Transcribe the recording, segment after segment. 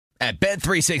At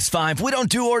Bet365, we don't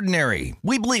do ordinary.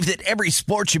 We believe that every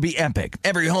sport should be epic.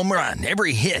 Every home run,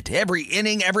 every hit, every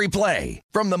inning, every play.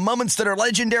 From the moments that are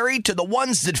legendary to the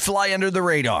ones that fly under the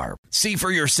radar. See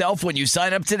for yourself when you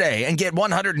sign up today and get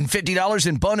 $150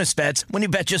 in bonus bets when you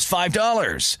bet just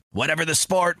 $5. Whatever the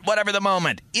sport, whatever the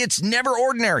moment, it's never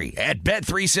ordinary at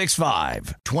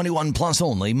Bet365. 21 plus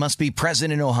only. Must be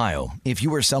present in Ohio. If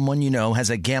you or someone you know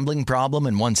has a gambling problem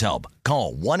and wants help,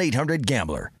 call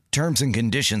 1-800-GAMBLER. Terms and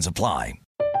conditions apply.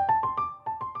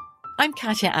 I'm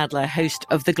Katya Adler, host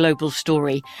of The Global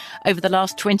Story. Over the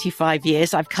last 25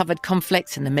 years, I've covered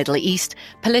conflicts in the Middle East,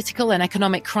 political and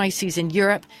economic crises in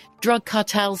Europe, drug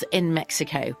cartels in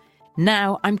Mexico.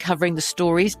 Now I'm covering the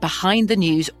stories behind the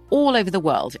news all over the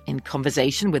world in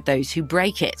conversation with those who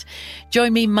break it.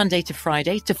 Join me Monday to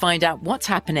Friday to find out what's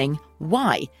happening,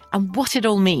 why, and what it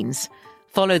all means.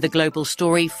 Follow The Global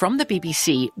Story from the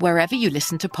BBC wherever you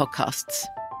listen to podcasts.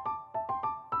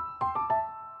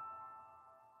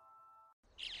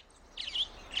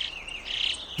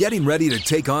 Getting ready to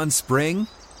take on spring?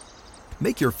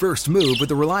 Make your first move with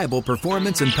the reliable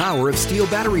performance and power of Steel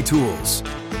battery tools.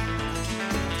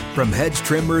 From hedge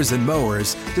trimmers and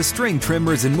mowers to string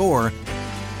trimmers and more,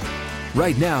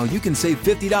 right now you can save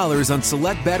 $50 on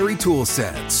select battery tool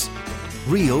sets.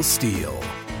 Real Steel.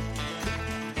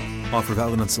 Offer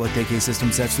valid on select AK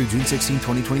system sets through June 16,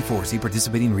 2024. See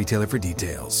participating retailer for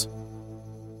details.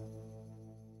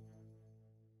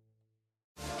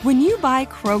 When you buy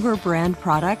Kroger brand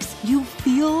products, you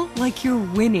feel like you're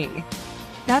winning.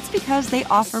 That's because they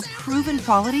offer proven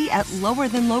quality at lower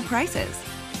than low prices.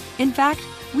 In fact,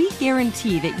 we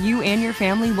guarantee that you and your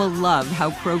family will love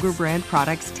how Kroger brand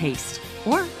products taste,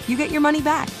 or you get your money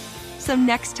back. So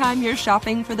next time you're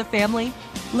shopping for the family,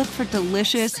 look for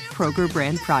delicious Kroger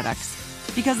brand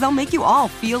products, because they'll make you all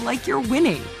feel like you're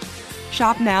winning.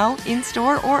 Shop now,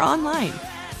 in-store, or online.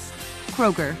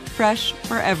 Kroger, fresh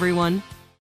for everyone.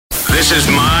 This is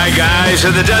My Guys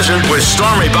in the Desert with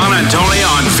Stormy Buonantony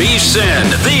on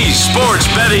VSiN, the Sports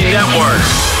Betting Network.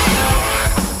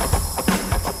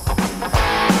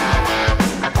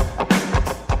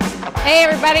 Hey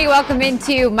everybody, welcome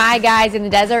into My Guys in the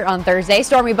Desert on Thursday.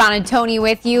 Stormy Buonantony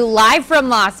with you live from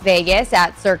Las Vegas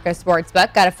at Circa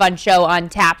Sportsbook. Got a fun show on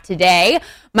tap today.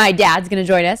 My dad's going to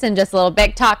join us in just a little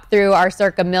bit, talk through our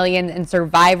Circa Million and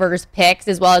Survivors picks,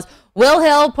 as well as Will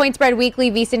Hill, Point Spread Weekly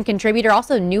VSiN contributor,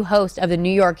 also new host of the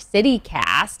New York City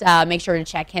cast. Make sure to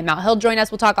check him out. He'll join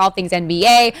us. We'll talk all things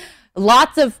NBA.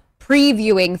 Lots of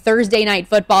previewing Thursday Night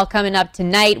Football coming up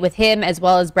tonight with him, as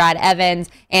well as Brad Evans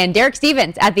and Derek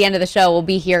Stevens at the end of the show will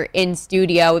be here in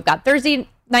studio. We've got Thursday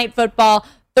Night Football,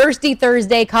 Thirsty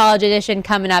Thursday College Edition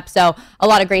coming up, so a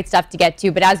lot of great stuff to get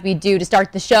to. But as we do to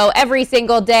start the show every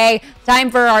single day,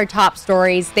 time for our top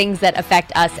stories, things that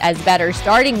affect us as bettors,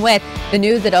 starting with the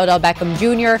news that Odell Beckham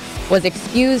Jr. was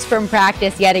excused from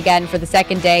practice yet again for the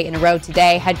second day in a row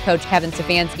today. Head coach Kevin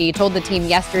Stefanski told the team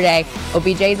yesterday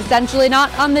OBJ is essentially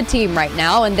not on the team right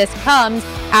now, and this comes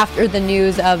after the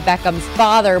news of Beckham's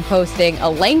father posting a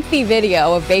lengthy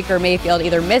video of Baker Mayfield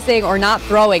either missing or not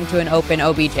throwing to an open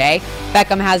OBJ.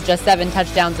 Beckham has just 7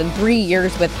 touchdowns in 3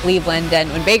 years with Cleveland, and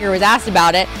when Baker was asked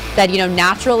about it, said,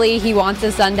 naturally he wants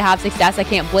his son to have success. I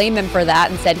can't blame him for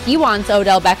that, and said he wants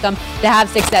Odell Beckham to have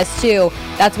success too.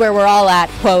 That's where we're all at,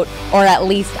 quote, or at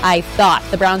least I thought.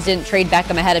 The Browns didn't trade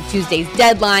Beckham ahead of Tuesday's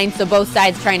deadline, so both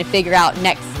sides trying to figure out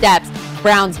next steps.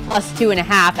 Browns plus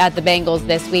 2.5 at the Bengals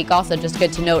this week. Also, just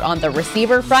good to note on the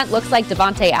receiver front, looks like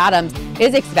Devontae Adams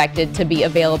is expected to be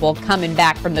available coming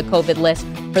back from the COVID list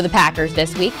for the Packers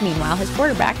this week. Meanwhile, his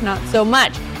quarterback, not so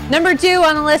much. Number 2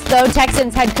 on the list, though,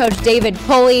 Texans head coach David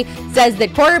Culley says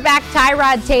that quarterback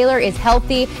Tyrod Taylor is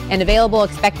healthy and available,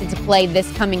 expected to play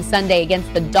this coming Sunday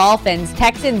against the Dolphins.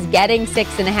 Texans getting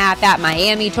 6.5 at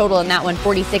Miami, total in that one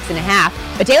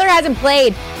 46.5. But Taylor hasn't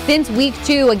played since week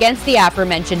 2 against the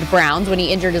aforementioned Browns when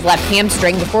he injured his left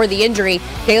hamstring. Before the injury,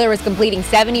 Taylor was completing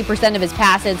 70% of his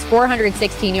passes,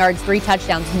 416 yards, 3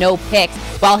 touchdowns, no picks.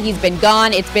 While he's been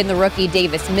gone, it's been the rookie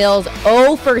Davis Mills,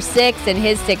 0 for 6 in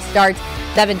his 6 starts,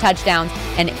 7 touchdowns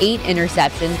and 8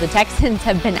 interceptions. The Texans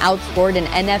have been outscored an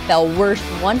NFL worst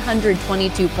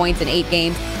 122 points in 8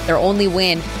 games. Their only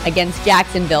win against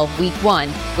Jacksonville week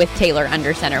 1 with Taylor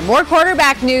under center. More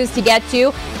quarterback news to get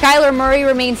to. Kyler Murray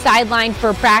remains sidelined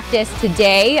for practice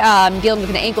today, dealing with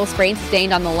an ankle sprain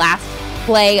sustained on the last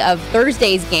play of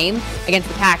Thursday's game against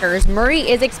the Packers. Murray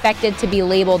is expected to be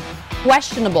labeled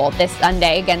questionable this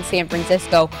Sunday against San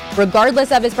Francisco,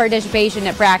 regardless of his participation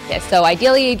at practice. So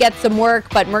ideally he'd get some work,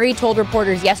 but Murray told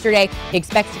reporters yesterday he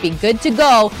expects to be good to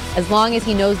go as long as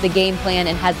he knows the game plan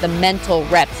and has the mental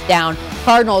reps down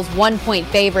Cardinals 1-point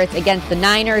favorites against the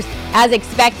Niners. As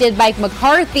expected, Mike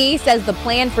McCarthy says the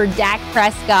plan for Dak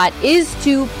Prescott is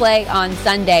to play on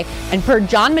Sunday. And per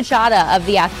John Machado of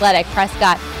The Athletic,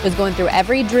 Prescott was going through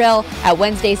every drill at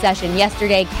Wednesday's session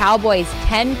yesterday. Cowboys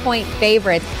 10-point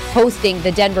favorites hosting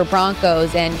the Denver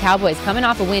Broncos, and Cowboys coming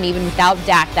off a win even without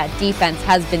Dak. That defense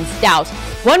has been stout.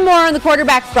 One more on the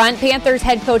quarterback front. Panthers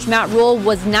head coach Matt Rule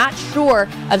was not sure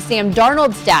of Sam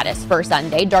Darnold's status for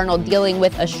Sunday. Darnold dealing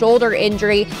with a shoulder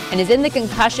injury and is in the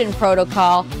concussion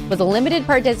protocol. Was a limited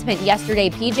participant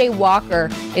yesterday. PJ Walker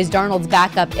is Darnold's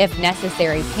backup if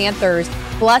necessary. Panthers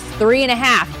plus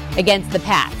 3.5 against the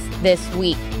Pats this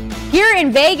week. Here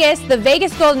in Vegas, the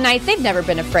Vegas Golden Knights, they've never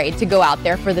been afraid to go out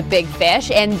there for the big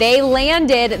fish, and they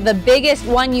landed the biggest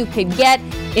one you could get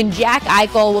in Jack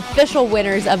Eichel, official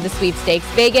winners of the sweepstakes.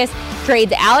 Vegas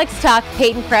trades Alex Tuch,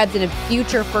 Peyton Krebs, and a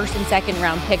future first and second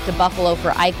round pick to Buffalo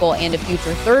for Eichel and a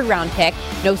future third round pick.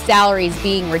 No salaries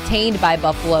being retained by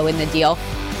Buffalo in the deal.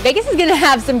 Vegas is going to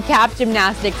have some cap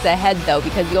gymnastics ahead, though,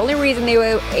 because the only reason they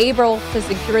were able to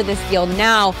secure this deal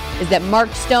now is that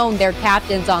Mark Stone, their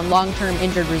captain's on long-term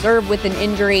injured reserve with an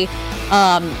injury.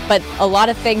 But a lot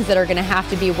of things that are going to have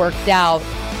to be worked out.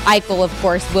 Eichel, of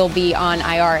course, will be on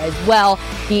IR as well.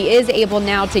 He is able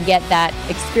now to get that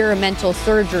experimental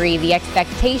surgery. The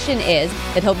expectation is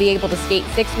that he'll be able to skate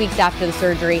 6 weeks after the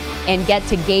surgery and get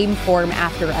to game form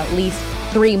after at least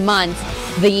 3 months.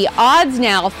 The odds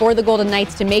now for the Golden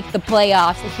Knights to make the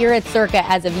playoffs here at Circa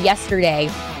as of yesterday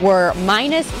were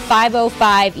minus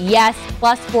 505 yes,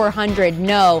 plus 400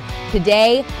 no.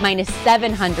 Today, minus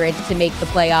 700 to make the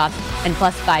playoffs and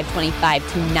plus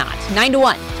 525 to not.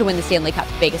 9-1 to win the Stanley Cup,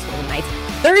 Vegas Golden Knights.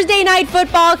 Thursday night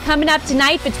football coming up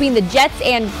tonight between the Jets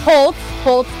and Colts.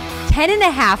 Colts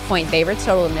 10.5-point favorites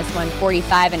total in this one,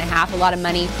 45.5. A lot of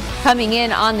money coming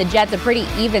in on the Jets. A pretty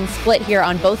even split here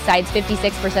on both sides.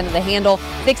 56% of the handle,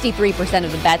 63%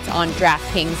 of the bets on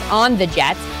DraftKings on the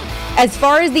Jets. As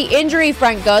far as the injury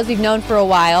front goes, we've known for a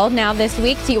while now this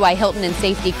week, T.Y. Hilton and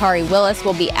safety Kari Willis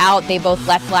will be out. They both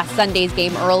left last Sunday's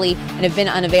game early and have been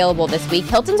unavailable this week.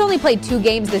 Hilton's only played 2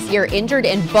 games this year, injured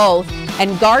in both.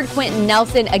 And guard Quentin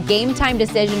Nelson, a game-time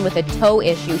decision with a toe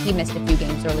issue. He missed a few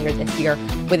games earlier this year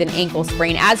with an ankle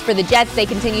sprain. As for the Jets, they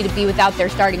continue to be without their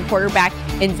starting quarterback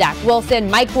in Zach Wilson.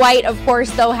 Mike White, of course,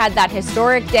 though, had that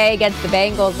historic day against the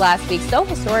Bengals last week. So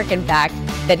historic, in fact,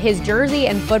 that his jersey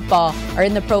and football are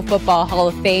in the Pro Football Hall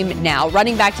of Fame now.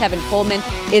 Running back Tevin Coleman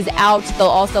is out. They'll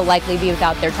also likely be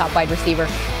without their top wide receiver,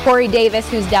 Corey Davis,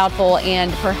 who's doubtful,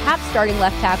 and perhaps starting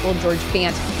left tackle George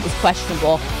Fant is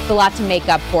questionable. It's a lot to make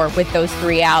up for with those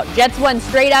 3 out. Jets won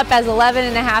straight up as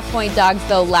 11.5-point dogs,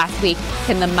 though, last week.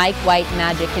 Can the Mike White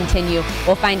magic continue?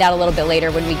 We'll find out a little bit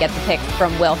later when we get the picks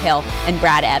from Will Hill and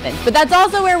Brad Evans. But that's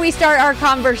also where we start our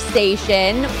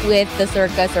conversation with the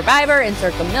Circa Survivor and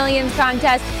Circa Millions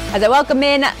contest. As I welcome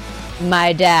in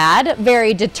my dad,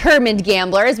 very determined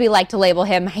gambler, as we like to label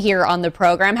him here on the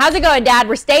program. How's it going, Dad?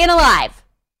 We're staying alive.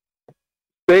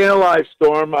 Staying alive,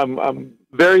 Storm. I'm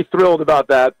very thrilled about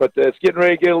that, but it's getting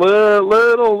ready to get a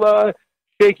little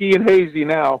shaky and hazy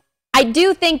now. I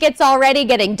do think it's already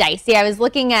getting dicey. I was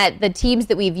looking at the teams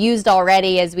that we've used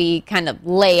already as we kind of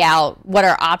lay out what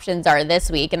our options are this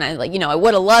week. And I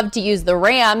would have loved to use the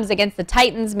Rams against the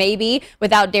Titans maybe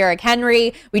without Derrick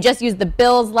Henry. We just used the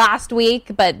Bills last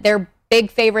week, but they're big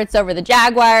favorites over the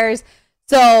Jaguars.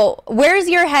 So where's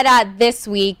your head at this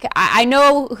week? I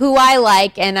know who I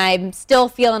like, and I'm still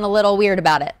feeling a little weird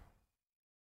about it.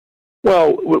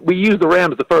 Well, we used the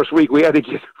Rams the first week. We had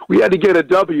to get a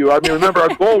W. I mean, remember,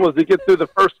 our goal was to get through the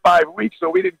first 5 weeks, so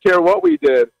we didn't care what we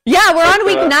did. Yeah, we're on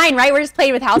week 9, right? We're just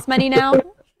playing with house money now.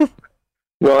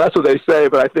 Well, that's what they say,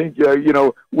 but I think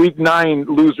week 9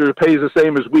 loser pays the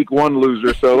same as week 1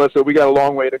 loser. So we got a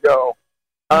long way to go.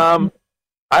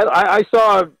 I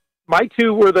saw my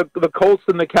 2 were the Colts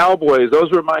and the Cowboys.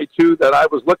 Those were my 2 that I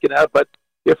was looking at, but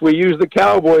if we use the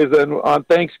Cowboys, then on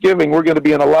Thanksgiving, we're going to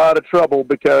be in a lot of trouble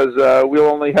because we'll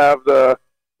only have the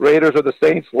Raiders or the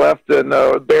Saints left and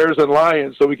Bears and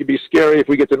Lions, so we could be scary if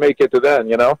we get to make it to then,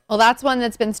 Well, that's one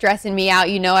that's been stressing me out.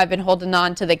 I've been holding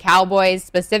on to the Cowboys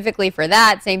specifically for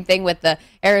that. Same thing with the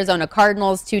Arizona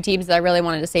Cardinals, 2 teams that I really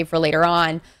wanted to save for later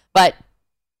on. But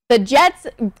the Jets,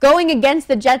 going against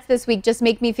the Jets this week just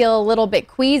make me feel a little bit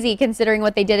queasy considering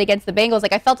what they did against the Bengals.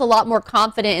 I felt a lot more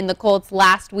confident in the Colts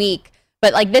last week.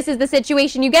 But, this is the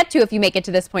situation you get to if you make it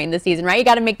to this point in the season, right? You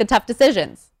got to make the tough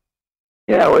decisions.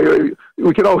 Yeah,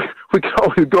 we could always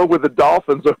go with the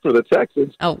Dolphins over the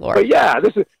Texans. Oh, Lord. But, yeah,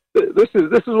 this is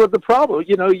what the problem,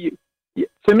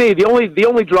 to me, the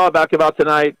only drawback about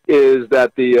tonight is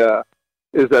that the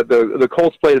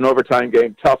Colts played an overtime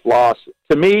game, tough loss.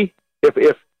 To me,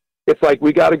 if it's like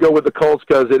we got to go with the Colts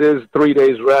because it is 3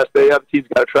 days rest. They have teams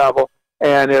got to travel,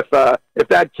 and if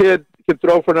that kid can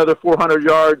throw for another 400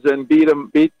 yards and beat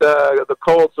the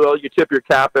Colts, well, you tip your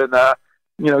cap and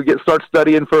start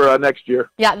studying for next year.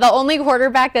 Yeah, the only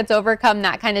quarterback that's overcome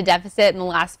that kind of deficit in the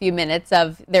last few minutes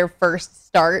of their first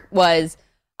start was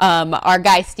our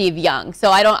guy Steve Young. So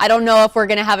I don't know if we're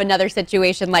going to have another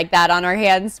situation like that on our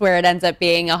hands where it ends up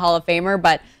being a Hall of Famer,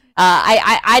 but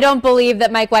I don't believe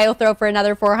that Mike White will throw for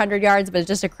another 400 yards, but it's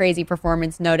just a crazy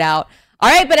performance, no doubt. All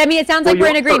right, but I mean, it sounds like we're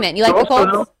in agreement. You like the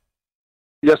Colts?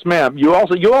 Yes, ma'am. You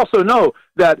also know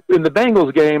that in the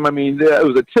Bengals game, I mean, it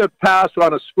was a tip pass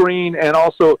on a screen, and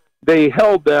also they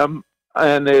held them,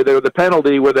 and they were the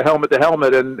penalty with the helmet to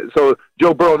helmet, and so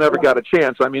Joe Burrow never got a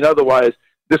chance. I mean, otherwise,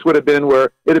 this would have been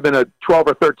where it had been a 12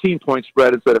 or 13 point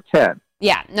spread instead of 10.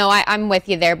 Yeah, no, I'm with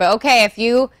you there. But okay, if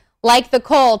you like the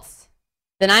Colts,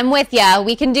 then I'm with you.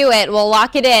 We can do it. We'll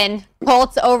lock it in.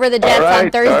 Colts over the Jets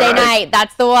on Thursday night.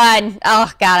 That's the one.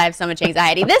 Oh, God, I have so much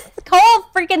anxiety. This whole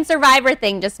freaking Survivor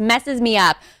thing just messes me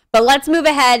up. But let's move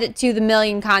ahead to the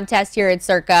million contest here at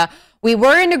Circa. We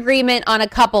were in agreement on a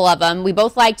couple of them. We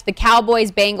both liked the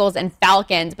Cowboys, Bengals, and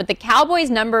Falcons. But the Cowboys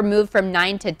number moved from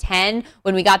 9 to 10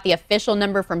 when we got the official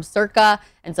number from Circa.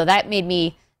 And so that made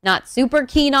me not super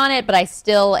keen on it, but I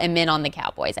still am in on the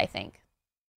Cowboys, I think.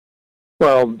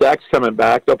 Well, Dak's coming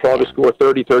back. They'll probably score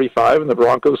 30, 35, and the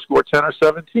Broncos score 10 or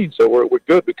 17. So we're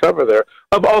good. We cover there.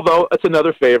 Although, it's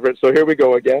another favorite, so here we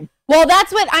go again. Well,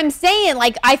 that's what I'm saying.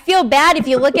 Like, I feel bad if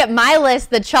you look at my list,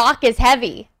 the chalk is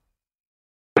heavy.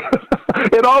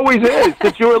 It always is.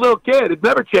 Since you were a little kid. It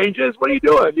never changes. What are you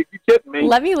doing? You kidding me?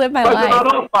 Let me live my life.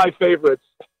 Not all 5 favorites.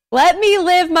 Let me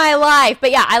live my life.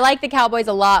 But yeah, I like the Cowboys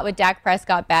a lot with Dak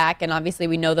Prescott back. And obviously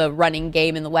we know the running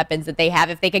game and the weapons that they have.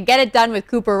 If they could get it done with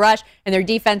Cooper Rush and their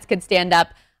defense could stand up,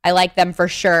 I like them for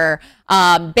sure.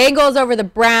 Bengals over the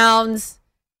Browns.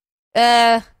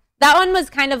 That one was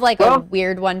kind of like a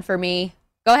weird one for me.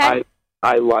 Go ahead.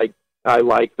 I like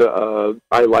the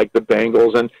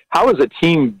Bengals. And how is a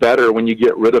team better when you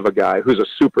get rid of a guy who's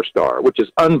a superstar, which is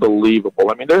unbelievable?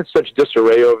 I mean, they're in such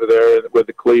disarray over there with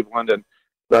the Cleveland and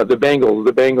the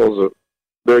Bengals,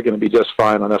 they're going to be just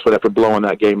fine on this one after blowing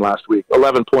that game last week.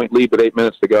 11-point lead with 8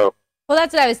 minutes to go. Well,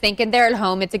 that's what I was thinking. They're at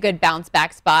home. It's a good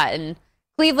bounce-back spot. And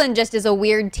Cleveland just is a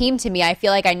weird team to me. I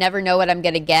feel like I never know what I'm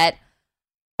going to get.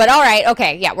 But all right,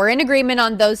 okay, yeah, we're in agreement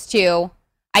on those two.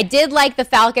 I did like the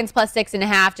Falcons plus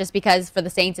 6.5 just because for the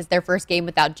Saints, it's their first game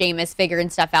without Jameis figuring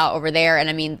stuff out over there. And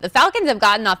I mean, the Falcons have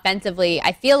gotten offensively,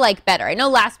 I feel like, better. I know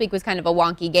last week was kind of a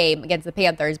wonky game against the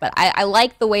Panthers, but I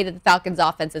like the way that the Falcons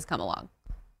offense has come along.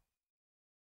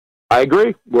 I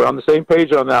agree. We're on the same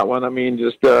page on that one. I mean,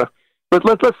 just but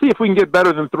let's see if we can get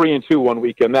better than 3-2 one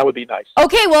weekend. That would be nice.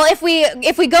 Okay, well, if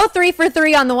we go 3 for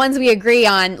 3 on the ones we agree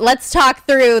on, let's talk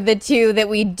through the two that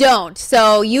we don't.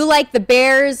 So you like the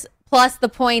Bears plus the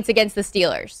points against the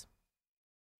Steelers.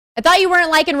 I thought you weren't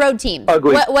liking road teams.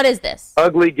 Ugly. What is this?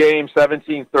 Ugly game,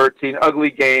 17-13.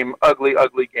 Ugly game, ugly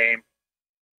game.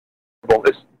 Well,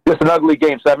 it's just an ugly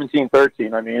game,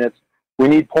 17-13. I mean, we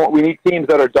need teams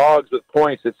that are dogs with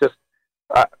points. It's just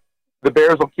the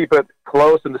Bears will keep it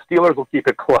close, and the Steelers will keep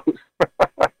it close.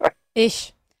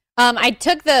 Ish. I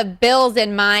took the Bills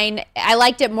in mine. I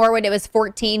liked it more when it was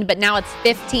 14, but now it's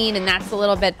 15, and that's a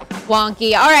little bit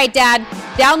wonky. All right, Dad,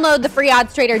 download the free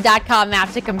oddstrader.com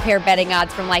app to compare betting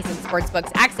odds from licensed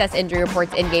sportsbooks, access injury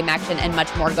reports, in-game action, and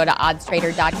much more. Go to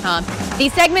oddstrader.com.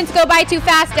 These segments go by too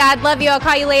fast, Dad. Love you. I'll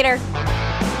call you later.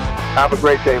 Have a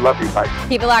great day. Love you. Bye.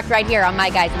 Keep it locked right here on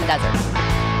My Guys in the Desert.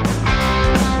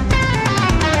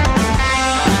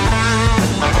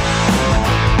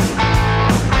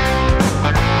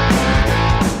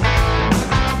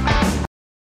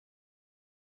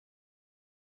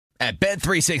 At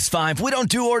Bet365, we don't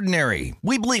do ordinary.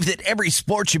 We believe that every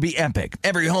sport should be epic.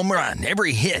 Every home run,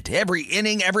 every hit, every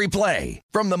inning, every play.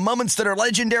 From the moments that are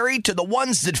legendary to the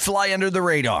ones that fly under the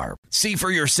radar. See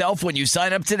for yourself when you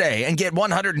sign up today and get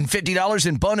 $150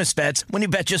 in bonus bets when you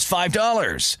bet just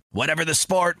 $5. Whatever the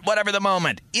sport, whatever the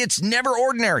moment, it's never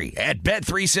ordinary at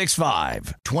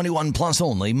Bet365. 21 plus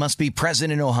only. Must be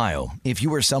present in Ohio. If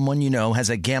you or someone you know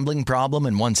has a gambling problem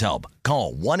and wants help,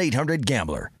 call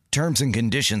 1-800-GAMBLER. Terms and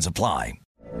conditions apply.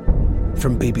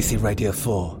 From BBC Radio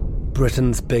 4,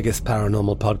 Britain's biggest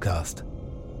paranormal podcast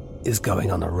is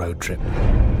going on a road trip.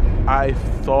 I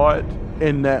thought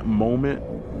in that moment,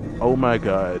 oh my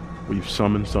God, we've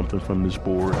summoned something from this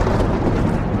board.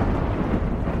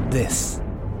 This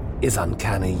is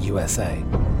Uncanny USA.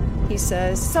 He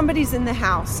says, somebody's in the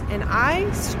house, and I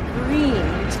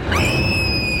screamed.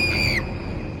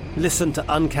 Listen to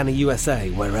Uncanny USA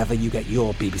wherever you get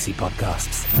your BBC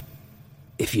podcasts,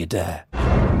 if you dare.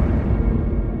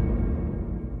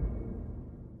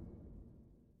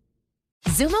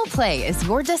 Xumo Play is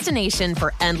your destination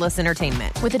for endless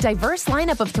entertainment. With a diverse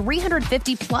lineup of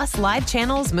 350-plus live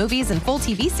channels, movies, and full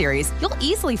TV series, you'll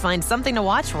easily find something to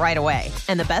watch right away.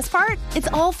 And the best part? It's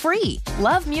all free.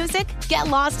 Love music? Get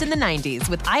lost in the 90s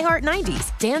with iHeart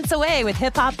 90s, dance away with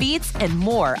hip-hop beats, and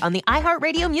more on the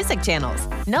iHeartRadio music channels.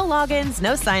 No logins,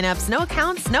 no signups, no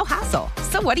accounts, no hassle.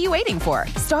 So what are you waiting for?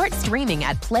 Start streaming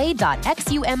at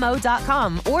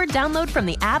play.xumo.com or download from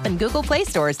the app and Google Play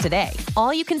stores today.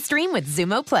 All you can stream with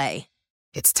Xumo Play.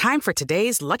 It's time for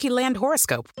today's Lucky Land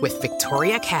horoscope with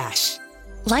Victoria Cash.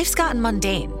 Life's gotten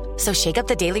mundane, so shake up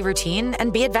the daily routine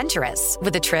and be adventurous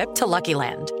with a trip to Lucky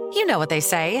Land. You know what they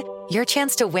say, your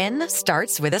chance to win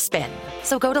starts with a spin.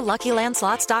 So go to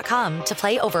LuckyLandSlots.com to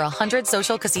play over 100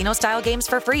 social casino-style games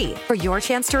for free for your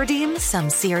chance to redeem some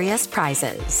serious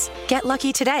prizes. Get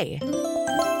lucky today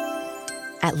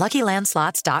at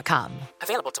LuckyLandSlots.com.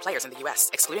 Available to players in the U.S.,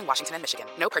 excluding Washington and Michigan.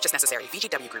 No purchase necessary.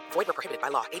 VGW Group. Void where prohibited by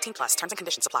law. 18+. Terms and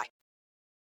conditions apply.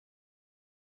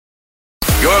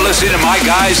 You're listening to My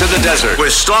Guys in the Desert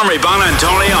with Stormy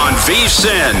Buonantony on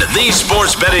VSiN, the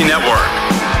Sports Betting Network.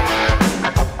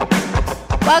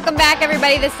 Welcome back,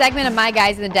 everybody. This segment of My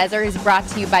Guys in the Desert is brought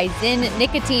to you by Zyn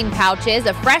Nicotine Pouches,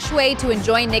 a fresh way to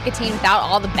enjoy nicotine without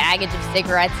all the baggage of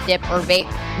cigarettes, dip, or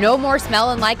vape. No more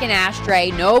smelling like an ashtray,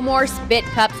 no more spit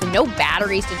cups, and no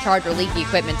batteries to charge or leaky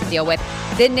equipment to deal with.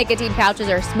 Zyn Nicotine Pouches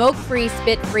are a smoke-free,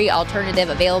 spit-free alternative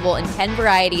available in 10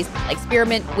 varieties like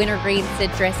spearmint, wintergreen,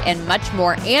 citrus, and much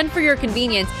more. And for your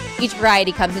convenience, each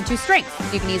variety comes in 2 strengths,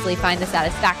 so you can easily find the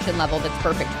satisfaction level that's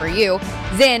perfect for you.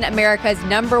 Zyn, America's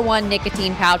 #1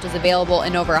 nicotine pouch, is available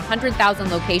in over 100,000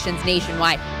 locations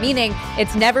nationwide, meaning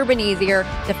it's never been easier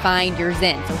to find your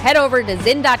Zyn. So head over to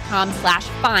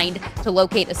zyn.com/find to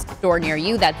locate a store near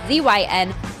you. That's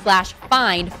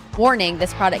ZYN/find. Warning,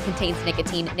 this product contains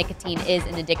nicotine. Nicotine is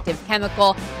an addictive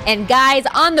chemical. And guys,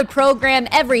 on the program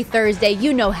every Thursday,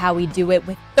 you know how we do it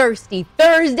with Thirsty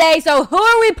Thursday. So who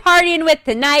are we partying with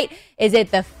tonight? Is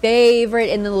it the favorite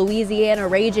in the Louisiana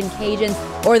Ragin'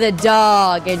 Cajuns or the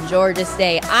dog in Georgia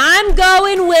State? I'm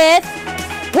going with,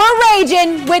 we're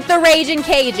raging with the Ragin'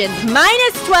 Cajuns.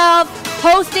 -12,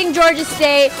 hosting Georgia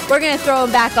State. We're going to throw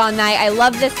them back all night. I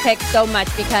love this pick so much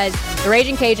because the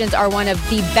Ragin' Cajuns are one of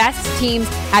the best teams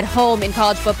at home in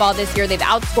college football this year. They've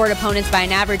outscored opponents by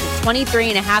an average of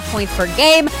 23.5 points per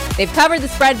game. They've covered the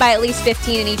spread by at least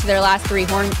 15 in each of their last 3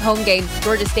 home games.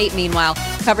 Georgia State, meanwhile,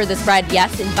 covered the spread,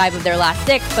 yes, in 5 of their last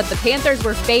 6, but the Panthers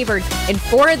were favored in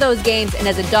 4 of those games, and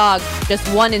as a dog, just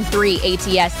 1-3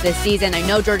 ATS this season. I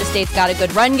know Georgia State's got a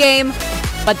good run game,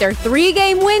 but their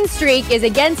 3-game win streak is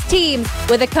against teams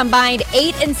with a combined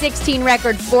 8-16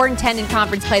 record, 4-10 in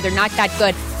conference play. They're not that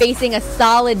good, facing a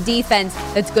solid defense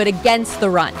that's good against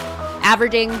the run,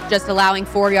 averaging just allowing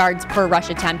 4 yards per rush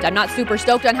attempt. I'm not super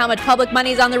stoked on how much public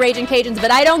money is on the Ragin' Cajuns,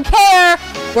 but I don't care.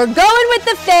 We're going with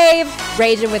the fave,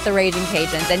 raging with the Ragin'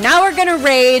 Cajuns. And now we're going to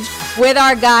rage with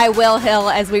our guy, Will Hill,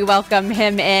 as we welcome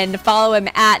him in. Follow him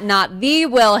at Not The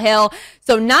Will Hill.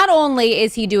 So not only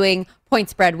is he doing Point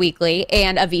Spread Weekly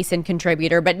and a VSiN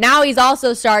contributor, but now he's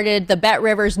also started the Bet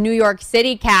Rivers New York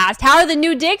City cast. How are the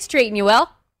new digs treating you, Will?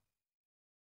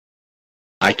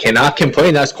 I cannot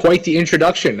complain. That's quite the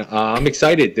introduction. I'm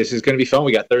excited. This is going to be fun.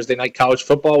 We got Thursday night college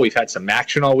football. We've had some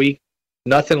action all week.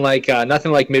 Nothing like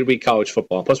midweek college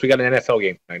football. Plus, we got an NFL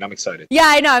game tonight. I'm excited. Yeah,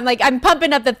 I know. I'm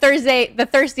pumping up the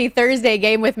Thirsty Thursday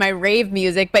game with my rave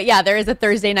music. But yeah, there is a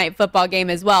Thursday night football game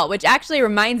as well, which actually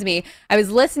reminds me, I was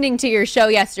listening to your show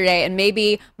yesterday, and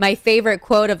maybe my favorite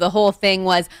quote of the whole thing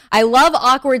was, "I love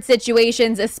awkward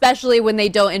situations, especially when they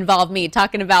don't involve me."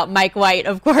 Talking about Mike White,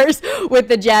 of course, with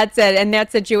the Jets and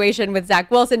that situation with Zach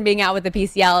Wilson being out with the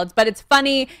PCL. But it's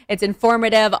funny, it's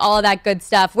informative, all of that good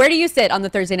stuff. Where do you sit on the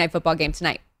Thursday night football game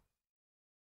tonight?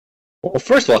 Well,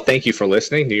 first of all, thank you for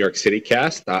listening, New York City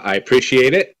cast. I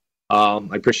appreciate it. I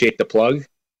appreciate the plug.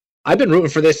 I've been rooting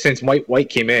for this since White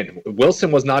came in. Wilson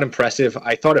was not impressive.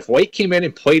 I thought if White came in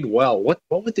and played well, what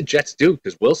would the Jets do?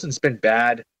 Because Wilson's been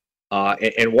bad,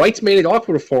 and White's made it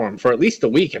awkward for him for at least a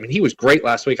week. I mean, he was great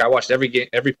last week. I watched every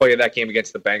play of that game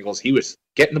against the Bengals. He was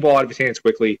getting the ball out of his hands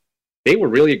quickly. They were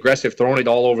really aggressive, throwing it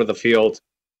all over the field.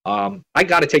 I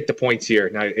got to take the points here.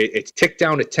 Now, it's ticked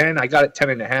down to 10. I got it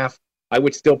 10.5. I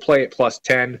would still play it plus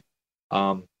 10.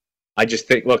 I just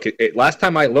think, look, last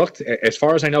time I looked, as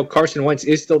far as I know, Carson Wentz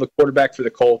is still the quarterback for the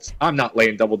Colts. I'm not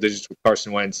laying double digits with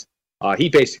Carson Wentz. He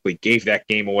basically gave that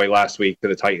game away last week to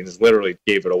the Titans, literally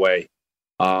gave it away.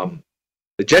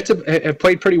 The Jets have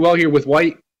played pretty well here with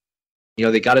White. You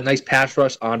know, they got a nice pass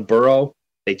rush on Burrow.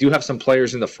 They do have some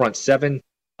players in the front seven.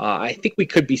 I think we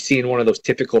could be seeing one of those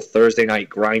typical Thursday night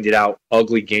grinded out,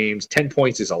 ugly games. 10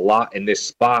 points is a lot in this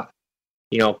spot.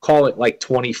 Call it like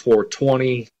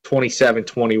 24-20,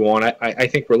 27-21. I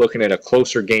think we're looking at a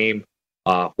closer game.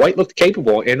 White looked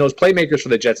capable, and those playmakers for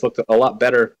the Jets looked a lot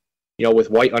better.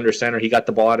 With White under center, he got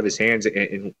the ball out of his hands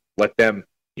and let them,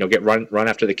 get run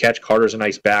after the catch. Carter's a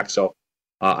nice back, so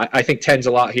I think 10's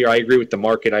a lot here. I agree with the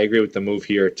market. I agree with the move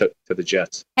here to the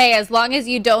Jets. Hey, as long as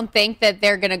you don't think that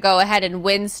they're going to go ahead and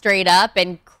win straight up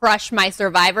and crush my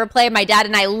Survivor play, my dad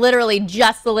and I literally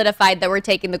just solidified that we're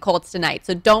taking the Colts tonight,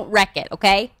 so don't wreck it,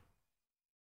 okay?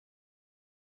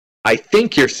 I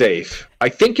think you're safe,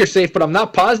 but I'm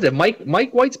not positive. Mike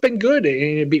White's been good.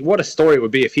 And what a story it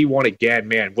would be if he won again,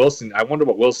 man. Wilson, I wonder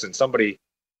what Wilson, somebody,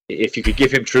 if you could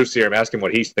give him truth serum, ask him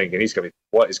what he's thinking. He's going to be,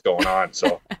 what is going on?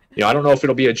 So, I don't know if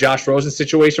it'll be a Josh Rosen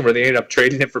situation where they ended up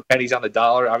trading him for pennies on the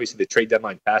dollar. Obviously, the trade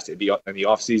deadline passed. It'd be in the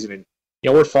offseason. And,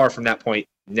 we're far from that point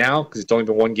now because it's only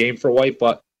been one game for White.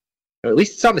 But at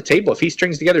least it's on the table. If he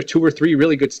strings together 2 or 3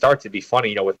 really good starts, it'd be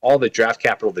funny. With all the draft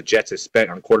capital the Jets have spent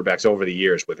on quarterbacks over the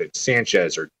years, whether it's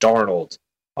Sanchez or Darnold,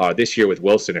 this year with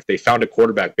Wilson, if they found a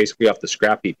quarterback basically off the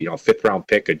scrap heap, 5th-round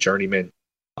pick, a journeyman,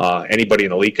 anybody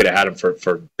in the league could have had him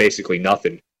for basically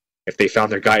nothing. If they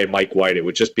found their guy in Mike White, it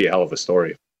would just be a hell of a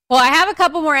story. Well, I have a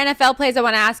couple more NFL plays I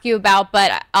want to ask you about,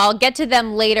 but I'll get to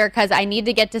them later because I need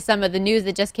to get to some of the news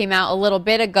that just came out a little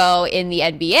bit ago in the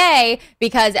NBA,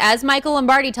 because as Michael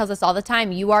Lombardi tells us all the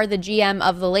time, you are the GM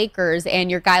of the Lakers, and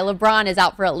your guy LeBron is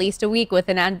out for at least a week with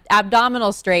an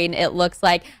abdominal strain, it looks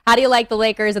like. How do you like the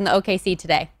Lakers and the OKC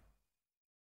today?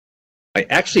 I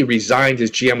actually resigned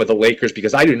as GM of the Lakers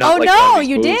because I do not like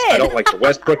you moves. did. I don't like the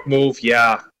Westbrook move.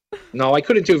 Yeah. No, I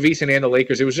couldn't do VEASAN and the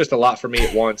Lakers. It was just a lot for me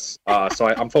at once. So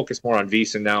I'm focused more on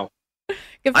VEASAN now.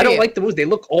 I don't like the moves. They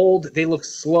look old. They look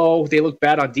slow. They look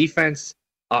bad on defense.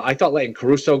 I thought letting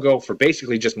Caruso go for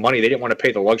basically just money. They didn't want to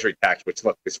pay the luxury tax, which,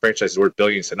 look, this franchise is worth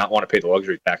billions. To not want to pay the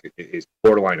luxury tax is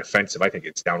borderline offensive. I think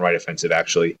it's downright offensive,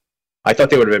 actually. I thought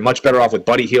they would have been much better off with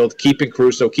Buddy Hield, keeping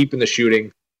Caruso, keeping the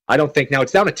shooting. I don't think now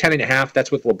it's down to 10.5.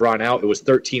 That's with LeBron out. It was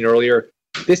 13 earlier.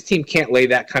 This team can't lay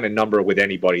that kind of number with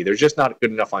anybody. They're just not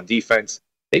good enough on defense.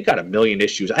 They've got a million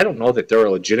issues. I don't know that they're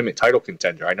a legitimate title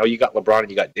contender. I know you got LeBron and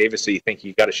you got Davis, so you think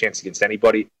you got a chance against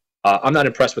anybody. I'm not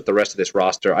impressed with the rest of this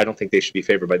roster. I don't think they should be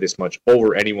favored by this much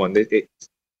over anyone. It's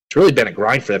really been a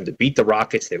grind for them to beat the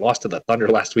Rockets. They lost to the Thunder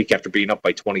last week after being up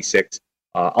by 26.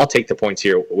 I'll take the points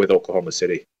here with Oklahoma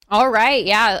City. All right,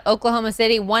 yeah, Oklahoma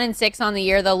City 1-6 on the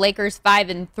year. The Lakers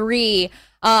 5-3.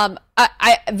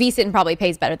 VEASAN probably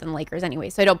pays better than the Lakers anyway,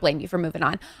 so I don't blame you for moving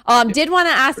on. Did want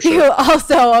to ask you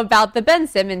also about the Ben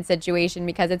Simmons situation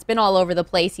because it's been all over the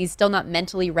place. He's still not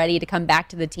mentally ready to come back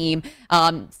to the team.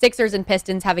 Sixers and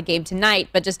Pistons have a game tonight,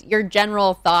 but just your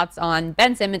general thoughts on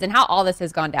Ben Simmons and how all this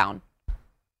has gone down.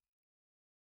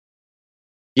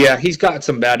 Yeah, he's gotten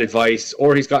some bad advice,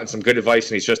 or he's gotten some good advice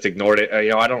and he's just ignored it.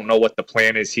 I don't know what the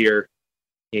plan is here.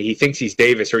 He thinks he's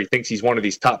Davis, or he thinks he's one of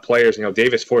these top players.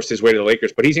 Davis forced his way to the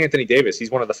Lakers, but he's Anthony Davis.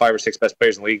 He's one of the 5 or 6 best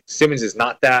players in the league. Simmons is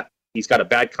not that. He's got a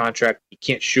bad contract. He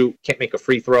can't shoot, can't make a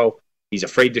free throw. He's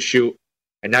afraid to shoot.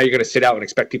 And now you're going to sit out and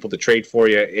expect people to trade for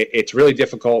you. It's really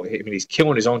difficult. I mean, he's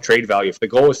killing his own trade value. If the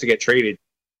goal is to get traded,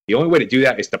 the only way to do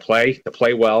that is to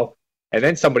play well, and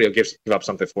then somebody will give up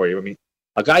something for you. I mean,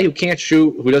 a guy who can't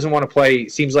shoot, who doesn't want to play,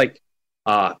 seems like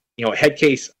a head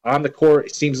case on the court.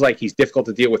 It seems like he's difficult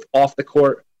to deal with off the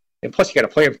court. And plus, you got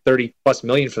to play him $30+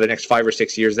 million for the next 5 or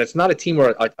 6 years. That's not a team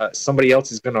where somebody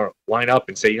else is going to line up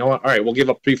and say, you know what, all right, we'll give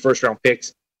up 3 first-round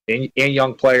picks and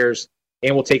young players,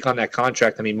 and we'll take on that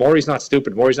contract. I mean, Morey's not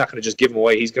stupid. Morey's not going to just give him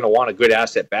away. He's going to want a good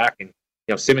asset back. And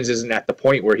Simmons isn't at the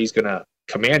point where he's going to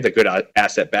command a good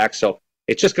asset back. So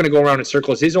it's just going to go around in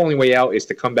circles. His only way out is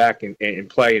to come back and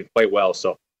play well.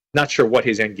 So not sure what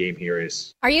his end game here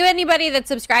is. Are you anybody that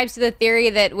subscribes to the theory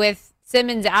that with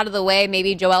Simmons out of the way,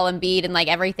 maybe Joel Embiid and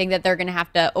everything that they're going to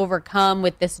have to overcome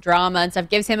with this drama and stuff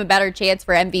gives him a better chance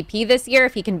for MVP this year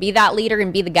if he can be that leader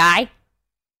and be the guy?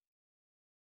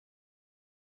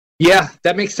 Yeah,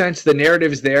 that makes sense. The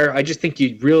narrative is there. I just think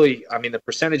the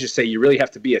percentages say you really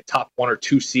have to be a top 1 or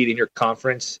 2 seed in your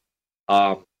conference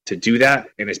to do that.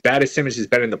 And as bad as Simmons has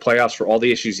been in the playoffs for all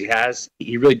the issues he has,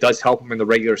 he really does help him in the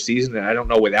regular season. And I don't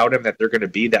know without him that they're going to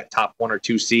be that top 1 or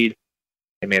 2 seed.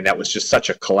 And man, that was just such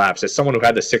a collapse. As someone who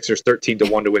had the Sixers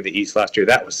 13-1 to win the East last year,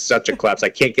 that was such a collapse. I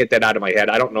can't get that out of my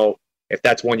head. I don't know if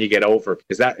that's one you get over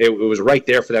because it was right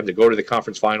there for them to go to the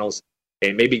conference finals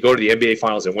and maybe go to the NBA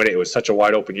finals and win it. It was such a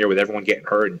wide open year with everyone getting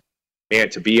hurt. And man,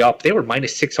 to be up, they were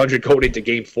minus 600 going into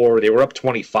Game 4. They were up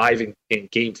 25 in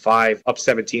Game 5, up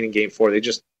 17 in Game 4.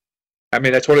 I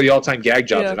mean, that's one of the all-time gag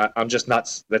jobs, and I'm just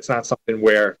not. That's not something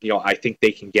where I think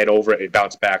they can get over it and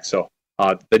bounce back. So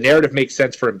the narrative makes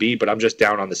sense for Embiid, but I'm just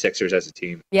down on the Sixers as a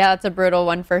team. Yeah, that's a brutal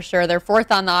one for sure. They're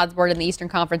fourth on the odds board in the Eastern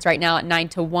Conference right now at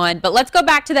 9-1. But let's go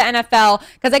back to the NFL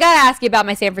because I got to ask you about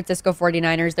my San Francisco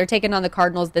 49ers. They're taking on the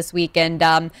Cardinals this week, and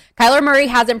Kyler Murray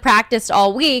hasn't practiced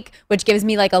all week, which gives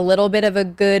me like a little bit of a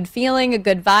good feeling, a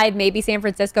good vibe. Maybe San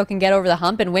Francisco can get over the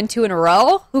hump and win 2 in a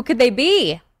row. Who could they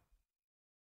be?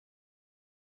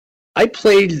 I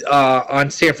played on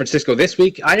San Francisco this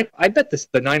week. I bet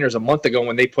the Niners a month ago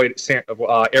when they played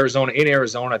Arizona in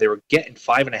Arizona, they were getting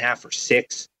 5.5 or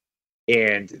 6,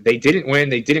 and they didn't win.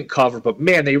 They didn't cover, but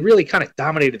man, they really kind of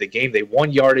dominated the game. They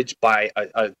won yardage by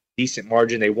a decent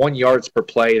margin. They won yards per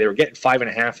play. They were getting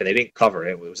 5.5, and they didn't cover.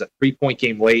 It was a 3-point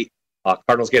game late.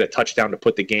 Cardinals get a touchdown to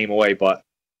put the game away, but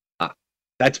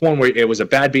that's one where it was a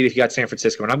bad beat if you got San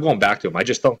Francisco, and I'm going back to them. I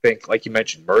just don't think, like you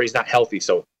mentioned, Murray's not healthy,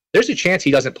 so there's a chance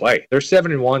he doesn't play. They're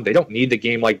 7-1. They don't need the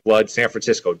game like blood. San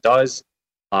Francisco does.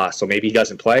 So maybe he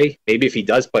doesn't play. Maybe if he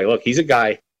does play, look, he's a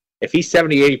guy. If he's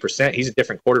 70, 80%, he's a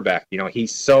different quarterback.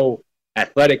 He's so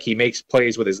athletic. He makes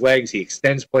plays with his legs. He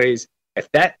extends plays. If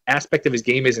that aspect of his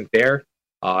game isn't there,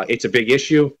 it's a big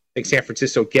issue. I think San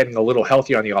Francisco getting a little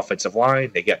healthier on the offensive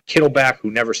line. They got Kittle back,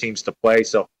 who never seems to play.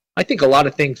 So I think a lot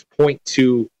of things point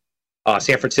to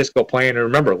San Francisco playing. And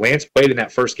remember, Lance played in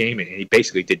that first game, and he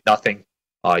basically did nothing.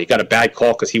 He got a bad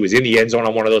call because he was in the end zone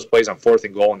on one of those plays on 4th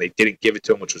and goal, and they didn't give it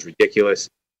to him, which was ridiculous.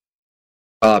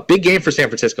 Big game for San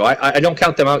Francisco. I don't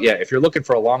count them out yet. If you're looking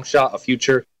for a long shot, a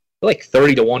future, they're like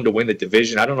 30-1 to win the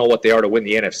division. I don't know what they are to win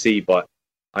the NFC, but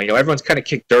everyone's kind of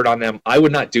kicked dirt on them. I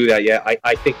would not do that yet.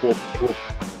 I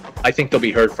think they'll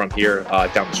be heard from here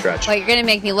down the stretch. Well, you're going to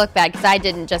make me look bad because I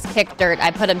didn't just kick dirt. I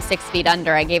put him 6 feet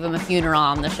under. I gave him a funeral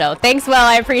on the show. Thanks, Will.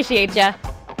 I appreciate you.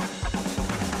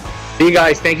 See you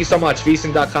guys. Thank you so much.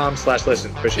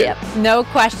 VSiN.com/listen. Appreciate it. No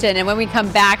question. And when we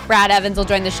come back, Brad Evans will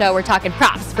join the show. We're talking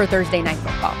props for Thursday Night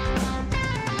Football.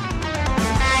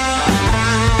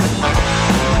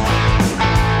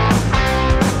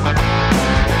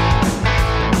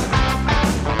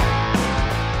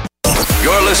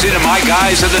 You're listening to My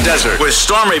Guys in the Desert with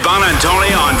Stormy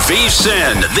Bonantoni on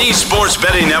VSiN, the Sports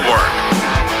Betting Network.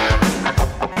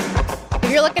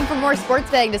 If you're looking for more sports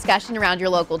betting discussion around your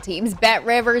local teams,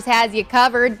 BetRivers has you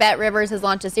covered. BetRivers has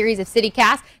launched a series of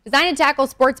CityCasts designed to tackle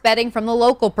sports betting from the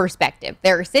local perspective.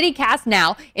 There are CityCasts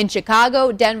now in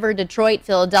Chicago, Denver, Detroit,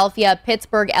 Philadelphia,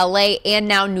 Pittsburgh, LA, and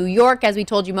now New York, as we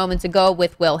told you moments ago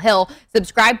with Will Hill.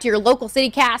 Subscribe to your local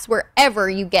CityCast wherever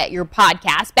you get your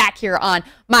podcast. Back here on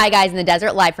My Guys in the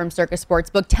Desert, live from Circus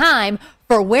Sportsbook. Time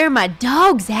for Where My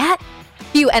Dog's At.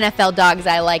 Few NFL dogs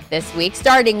I like this week,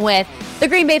 starting with the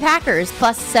Green Bay Packers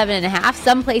plus 7.5.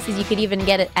 Some places you could even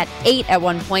get it at 8 at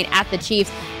one point at the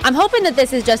Chiefs. I'm hoping that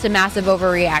this is just a massive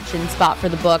overreaction spot for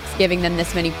the books, giving them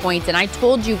this many points. And I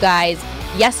told you guys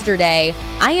yesterday,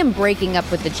 I am breaking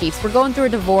up with the Chiefs. We're going through a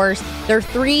divorce. They're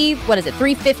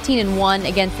 3-15-1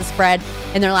 against the spread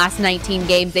in their last 19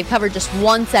 games. They've covered just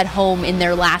once at home in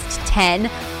their last 10.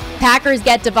 Packers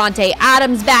get Devontae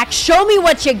Adams back. Show me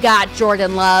what you got,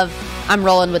 Jordan Love. I'm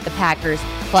rolling with the Packers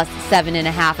plus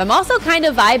 7.5. I'm also kind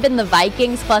of vibing the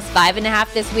Vikings plus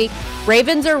 5.5 this week.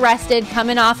 Ravens are rested,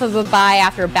 coming off of a bye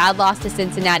after a bad loss to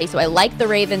Cincinnati. So I like the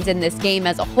Ravens in this game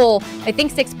as a whole. I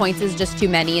think 6 points is just too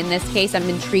many in this case. I'm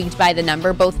intrigued by the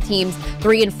number. Both teams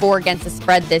 3-4 against the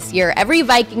spread this year. Every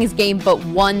Vikings game but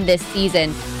one this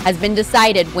season has been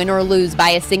decided, win or lose,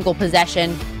 by a single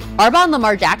possession. Harbaugh and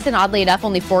Lamar Jackson, oddly enough,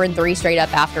 only 4-3 straight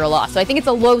up after a loss. So I think it's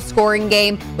a low-scoring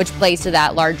game, which plays to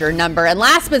that larger number. And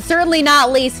last but certainly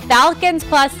not least, Falcons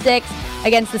plus 6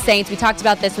 against the Saints. We talked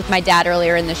about this with my dad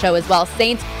earlier in the show as well.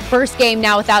 Saints, first game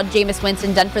now without Jameis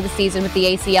Winston, done for the season with the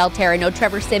ACL tear. I know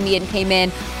Trevor Siemian came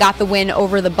in, got the win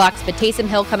over the Bucs, but Taysom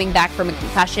Hill coming back from a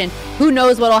concussion. Who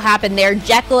knows what will happen there?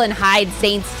 Jekyll and Hyde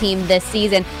Saints team this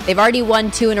season. They've already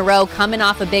won 2 in a row, coming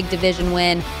off a big division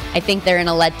win. I think they're in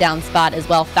a letdown spot as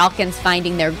well. Falcons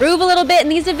finding their groove a little bit,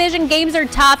 and these division games are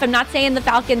tough. I'm not saying the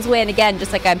Falcons win, again,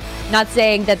 just like I'm not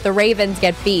saying that the Ravens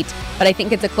get beat, but I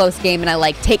think it's a close game, and I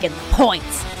like taking the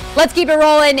points. Let's keep it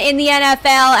rolling in the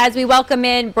NFL as we welcome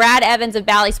in Brad Evans of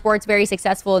Bally Sports, very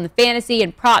successful in the fantasy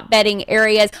and prop betting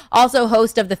areas, also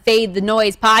host of the Fade the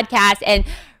Noise podcast. And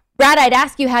Brad, I'd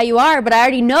ask you how you are, but I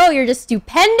already know you're just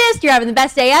stupendous. You're having the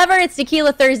best day ever. It's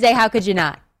Tequila Thursday. How could you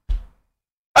not?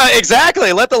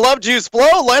 Exactly. Let the love juice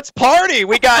flow. Let's party.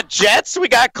 We got Jets, we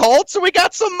got Colts, and we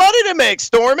got some money to make,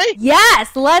 Stormy.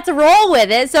 Yes, let's roll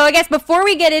with it. So I guess before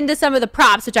we get into some of the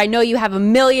props, which I know you have a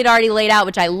million already laid out,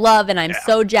 which I love and I'm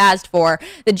so jazzed for,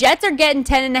 the Jets are getting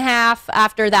 10.5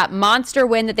 after that monster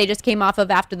win that they just came off of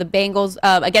after the Bengals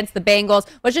against the Bengals.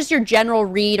 What's just your general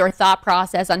read or thought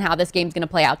process on how this game's going to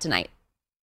play out tonight?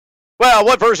 Well,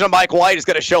 what version of Mike White is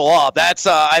going to show up? That's,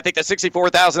 I think, the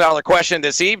 $64,000 question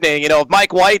this evening. You know, if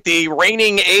Mike White, the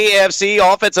reigning AFC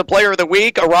Offensive Player of the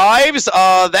Week, arrives,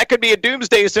 that could be a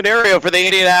doomsday scenario for the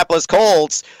Indianapolis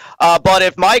Colts. But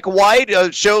if Mike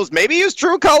White shows maybe his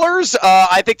true colors,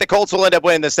 I think the Colts will end up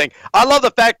winning this thing. I love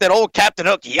the fact that old Captain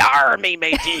Hook, yar me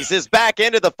mateys, is back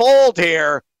into the fold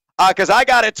here because I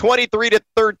got it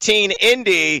 23-13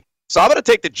 Indy. So I'm going to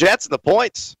take the Jets and the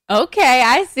points. Okay,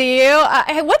 I see you.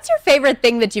 What's your favorite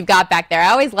thing that you've got back there?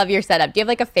 I always love your setup. Do you have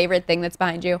like a favorite thing that's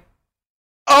behind you?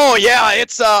 Oh, yeah.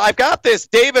 It's I've got this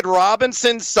David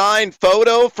Robinson signed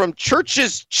photo from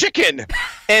Church's Chicken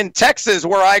in Texas,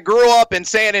 where I grew up in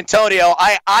San Antonio.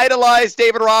 I idolized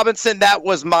David Robinson. That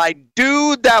was my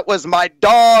dude. That was my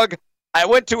dog. I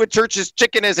went to a Church's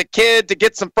Chicken as a kid to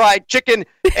get some fried chicken,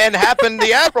 and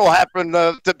the Admiral happened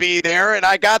to be there, and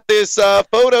I got this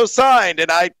photo signed, and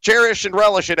I cherish and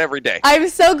relish it every day. I'm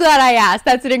so glad I asked.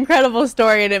 That's an incredible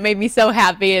story, and it made me so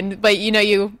happy. But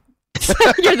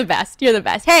you're the best. You're the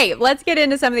best. Hey, let's get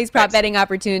into some of these prop betting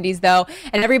opportunities, though.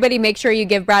 And everybody make sure you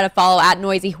give Brad a follow at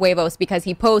Noisy Huevos because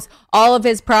he posts all of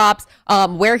his props,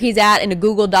 where he's at in a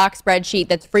Google Doc spreadsheet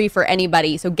that's free for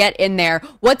anybody. So get in there.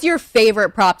 What's your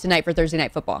favorite prop tonight for Thursday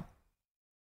Night Football?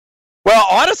 Well,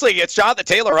 honestly, it's Jonathan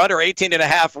Taylor under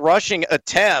 18.5 rushing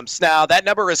attempts. Now, that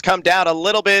number has come down a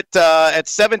little bit at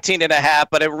 17.5,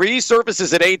 but it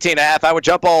resurfaces at 18.5. I would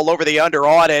jump all over the under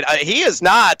on it. He is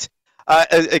not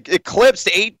eclipsed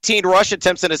 18 rush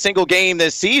attempts in a single game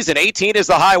this season. 18 is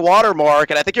the high water mark,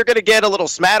 and I think you're going to get a little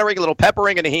smattering, a little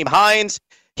peppering of Nyheim Hines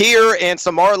here and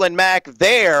some Marlon Mack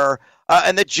there.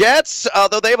 And the Jets,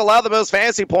 though they've allowed the most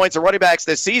fantasy points of running backs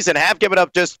this season, have given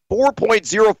up just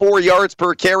 4.04 yards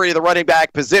per carry to the running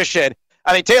back position.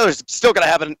 I mean, Taylor's still going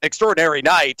to have an extraordinary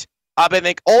night. I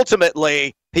think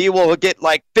ultimately he will get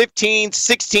like 15,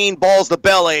 16 balls to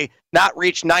belly, not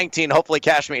reach 19, hopefully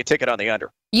cash me a ticket on the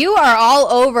under. You are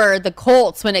all over the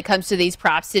Colts when it comes to these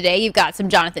props today. You've got some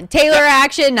Jonathan Taylor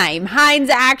action, Nyheim Hines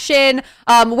action.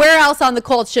 Where else on the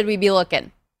Colts should we be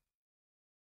looking?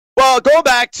 Well, go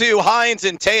back to Hines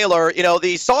and Taylor. You know,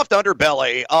 the soft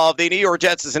underbelly of the New York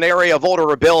Jets is an area of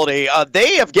vulnerability.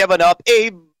 They have given up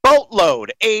a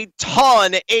boatload, a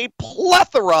ton, a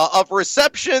plethora of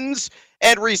receptions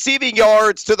and receiving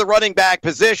yards to the running back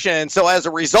position. So as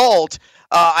a result,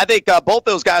 I think both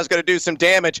those guys are going to do some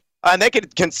damage. And they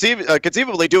could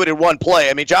conceivably do it in one play.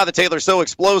 I mean, Jonathan Taylor's so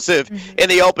explosive in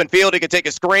the open field. He could take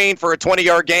a screen for a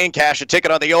 20-yard gain, cash a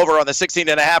ticket on the over on the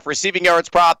 16.5 receiving yards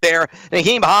prop there.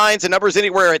 Nyheim Hines, the number's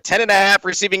anywhere at 10.5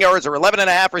 receiving yards or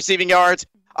 11.5 receiving yards.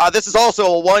 This is also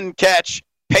a one-catch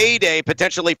payday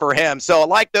potentially for him. So I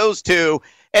like those two.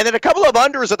 And then a couple of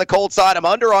unders on the Colts side. I'm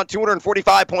under on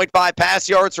 245.5 pass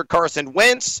yards for Carson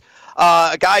Wentz,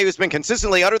 a guy who's been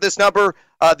consistently under this number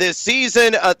this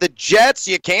season. The Jets,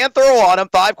 you can throw on them.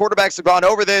 5 quarterbacks have gone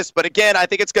over this. But again, I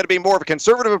think it's going to be more of a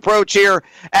conservative approach here.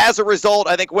 As a result,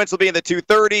 I think Wentz will be in the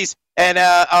 230s.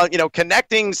 And,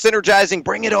 connecting, synergizing,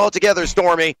 bring it all together,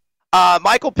 Stormy.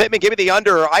 Michael Pittman, give me the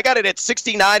under. I got it at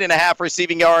 69.5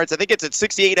 receiving yards. I think it's at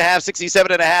 68.5,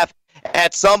 67.5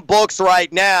 at some books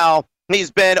right now. He's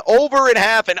been over in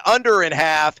half and under in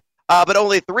half, but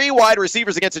only 3 wide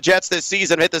receivers against the Jets this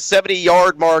season hit the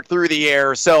 70-yard mark through the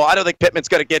air. So I don't think Pittman's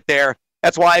going to get there.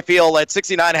 That's why I feel at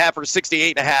 69.5 or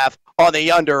 68.5 on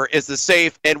the under is the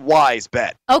safe and wise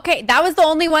bet. Okay, that was the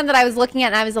only one that I was looking at,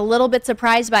 and I was a little bit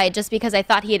surprised by it just because I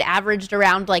thought he had averaged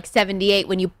around like 78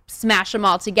 when you smash them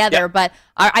all together. Yep. But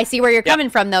I see where you're coming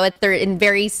from, though. They're in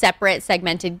very separate,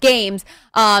 segmented games.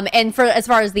 And as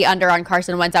far as the under on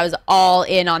Carson Wentz, I was all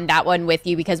in on that one with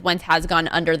you because Wentz has gone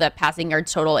under the passing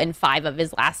yards total in 5 of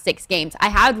his last 6 games. I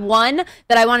had one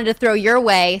that I wanted to throw your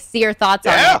way, see your thoughts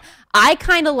on it. I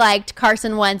kind of liked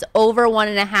Carson Wentz over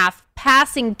 1.5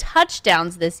 passing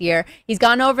touchdowns this year. He's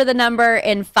gone over the number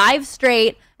in 5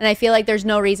 straight, and I feel like there's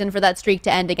no reason for that streak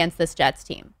to end against this Jets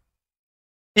team.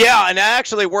 Yeah, and it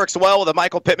actually works well with a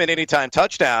Michael Pittman anytime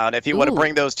touchdown. If you want to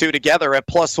bring those two together at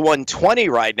plus 120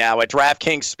 right now at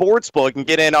DraftKings Sportsbook and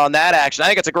get in on that action. I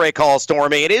think it's a great call,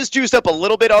 Stormy. It is juiced up a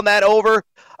little bit on that over.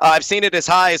 I've seen it as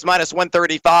high as minus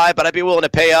 135, but I'd be willing to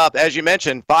pay up. As you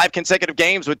mentioned, 5 consecutive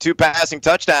games with 2 passing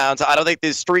touchdowns. I don't think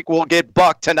this streak will get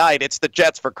bucked tonight. It's the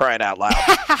Jets, for crying out loud.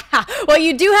 Well,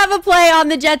 you do have a play on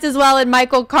the Jets as well, and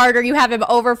Michael Carter. You have him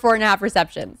over 4.5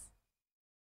 receptions.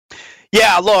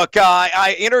 Yeah, look,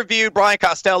 I interviewed Brian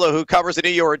Costello, who covers the New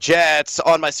York Jets,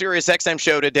 on my SiriusXM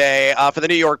show today for the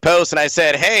New York Post, and I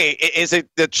said, hey, is it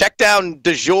the check down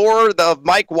du jour of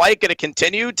Mike White going to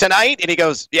continue tonight? And he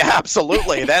goes, yeah,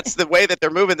 absolutely. That's the way that they're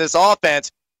moving this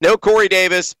offense. No Corey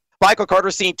Davis. Michael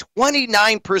Carter seen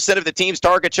 29% of the team's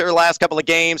target share the last couple of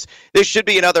games. This should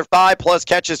be another 5+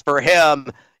 catches for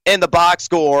him in the box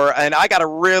score, and I got a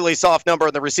really soft number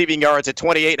in the receiving yards at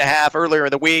 28.5 earlier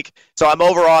in the week, so I'm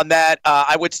over on that.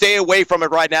 I would stay away from it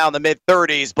right now in the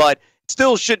mid-30s, but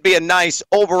still should be a nice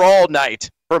overall night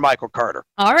for Michael Carter.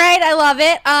 All right, I love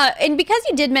it. And because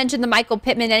you did mention the Michael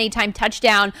Pittman anytime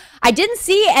touchdown, I didn't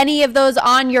see any of those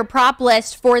on your prop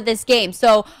list for this game.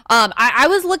 So I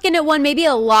was looking at one, maybe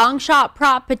a long shot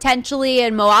prop potentially,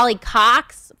 and Mo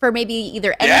Alie-Cox for maybe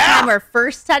either anytime or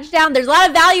first touchdown. There's a lot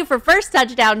of value for first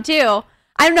touchdown too.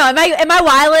 I don't know. Am I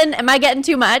wilding? Am I getting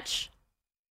too much?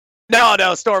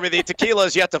 No, Stormy. The tequila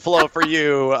is yet to flow for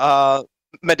you,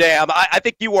 madam. I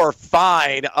think you are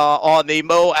fine on the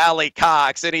Mo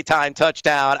Alie-Cox anytime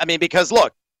touchdown. I mean, because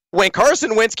look, when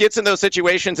Carson Wentz gets in those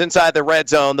situations inside the red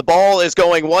zone, the ball is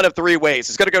going one of 3 ways.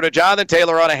 It's going to go to Jonathan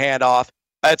Taylor on a handoff.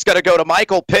 It's going to go to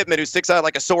Michael Pittman, who sticks out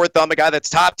like a sore thumb, a guy that's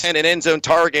top 10 in end zone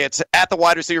targets at the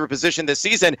wide receiver position this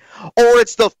season. Or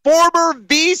it's the former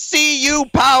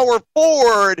VCU power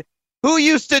forward who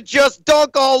used to just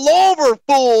dunk all over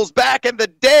fools back in the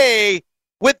day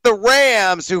with the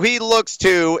Rams, who he looks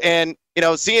to. And, you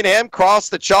know, seeing him cross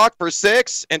the chalk for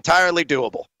 6, entirely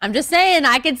doable. I'm just saying,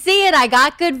 I could see it. I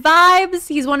got good vibes.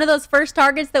 He's one of those first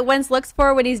targets that Wentz looks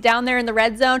for when he's down there in the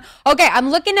red zone. Okay,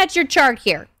 I'm looking at your chart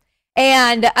here.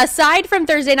 And aside from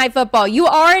Thursday Night Football, you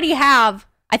already have,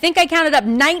 I think I counted up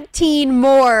 19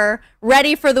 more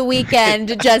ready for the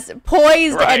weekend, just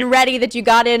poised and ready that you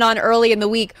got in on early in the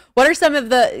week. What are some of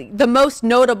the most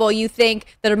notable you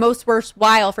think that are most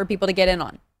worthwhile for people to get in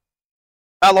on?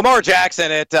 Lamar Jackson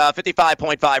at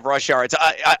 55.5 rush yards.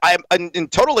 I'm in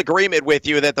total agreement with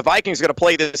you that the Vikings are going to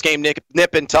play this game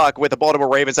nip and tuck with the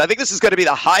Baltimore Ravens. I think this is going to be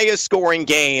the highest scoring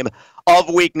game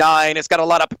of Week 9. It's got a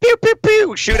lot of pew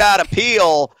shootout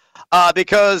appeal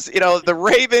because, you know, the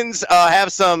Ravens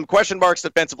have some question marks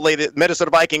defensively. The Minnesota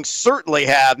Vikings certainly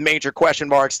have major question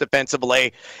marks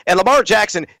defensively. And Lamar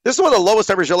Jackson, this is one of the lowest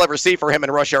numbers you'll ever see for him in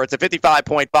rush yards at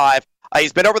 55.5.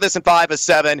 He's been over this in 5 of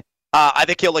 7. I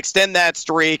think he'll extend that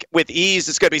streak with ease.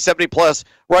 It's going to be 70-plus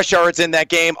rush yards in that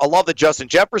game. I love the Justin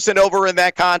Jefferson over in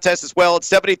that contest as well. It's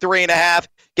 73.5,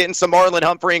 getting some Marlon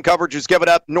Humphrey in coverage, who's given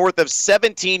up north of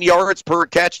 17 yards per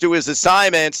catch to his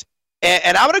assignments.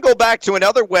 And I'm going to go back to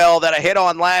another well that I hit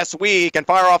on last week and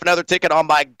fire off another ticket on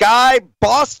my guy,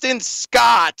 Boston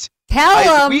Scott. Tell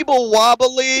him. He's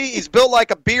weeble-wobbly. He's built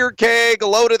like a beer keg,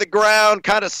 low to the ground,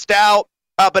 kind of stout.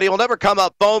 But he will never come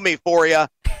up foamy for you.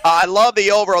 I love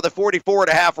the over on the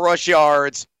 44.5 rush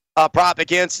yards prop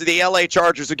against the LA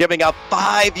Chargers, who are giving up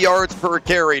 5 yards per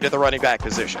carry to the running back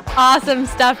position. Awesome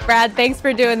stuff, Brad. Thanks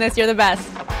for doing this. You're the best.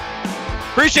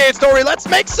 Appreciate it, Story. Let's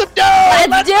make some dough.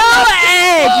 Let's do it.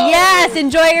 Yes.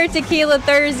 Enjoy your Tequila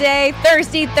Thursday,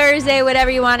 Thirsty Thursday,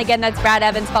 whatever you want. Again, that's Brad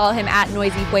Evans. Follow him at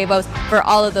Noisy Huevos for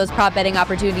all of those prop betting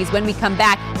opportunities. When we come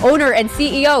back, owner and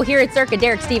CEO here at Circa,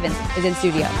 Derek Stevens, is in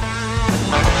studio.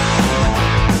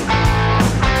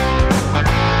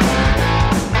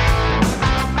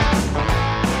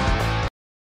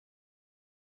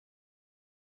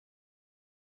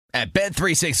 At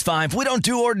Bet365, we don't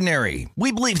do ordinary.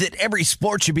 We believe that every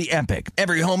sport should be epic.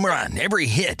 Every home run, every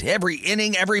hit, every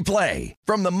inning, every play.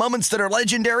 From the moments that are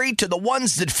legendary to the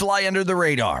ones that fly under the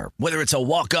radar. Whether it's a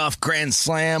walk-off grand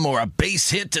slam or a base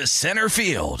hit to center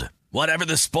field. Whatever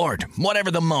the sport, whatever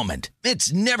the moment.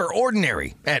 It's never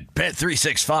ordinary at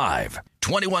Bet365.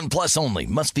 21 plus only.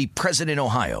 Must be present in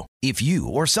Ohio. If you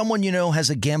or someone you know has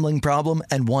a gambling problem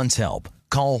and wants help,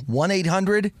 call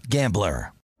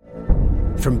 1-800-GAMBLER.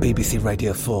 From BBC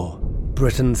Radio 4,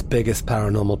 Britain's biggest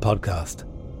paranormal podcast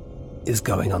is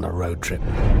going on a road trip.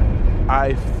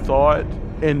 I thought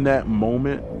in that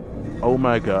moment, oh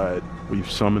my God, we've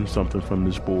summoned something from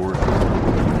this board.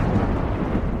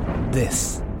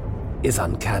 This is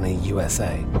Uncanny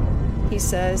USA. He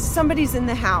says, somebody's in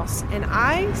the house, and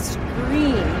I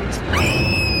screamed.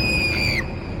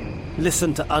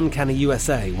 Listen to Uncanny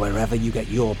USA wherever you get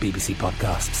your BBC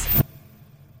podcasts,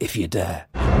 if you dare.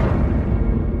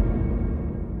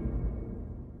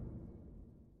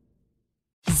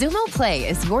 Zumo Play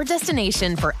is your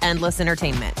destination for endless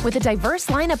entertainment. With a diverse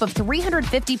lineup of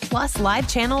 350 plus live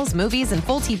channels, movies, and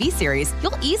full TV series,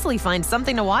 you'll easily find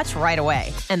something to watch right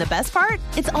away. And the best part?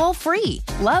 It's all free.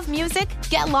 Love music?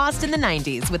 Get lost in the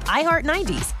 90s with iHeart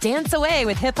 90s, dance away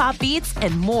with hip-hop beats,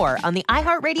 and more on the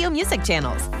iHeartRadio music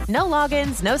channels. No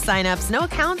logins, no signups, no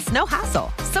accounts, no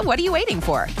hassle. So what are you waiting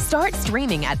for? Start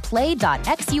streaming at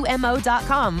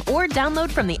play.xumo.com or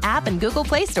download from the app and Google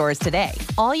Play stores today.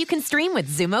 All you can stream with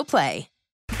Zumo Play.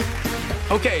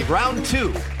 Okay, round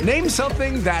two. Name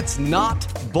something that's not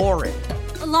boring.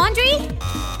 A laundry?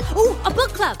 Ooh, a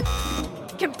book club.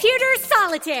 Computer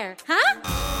solitaire, huh?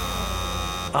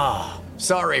 Ah,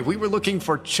 sorry, we were looking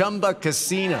for Chumba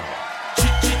Casino.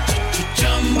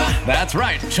 That's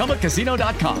right,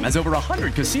 ChumbaCasino.com has over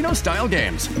 100 casino-style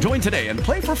games. Join today and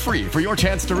play for free for your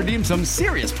chance to redeem some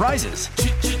serious prizes.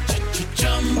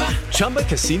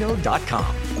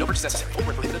 ChumbaCasino.com. No purchase necessary. Void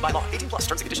where prohibited by law. 18 plus.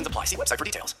 Terms and conditions apply. See website for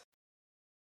details.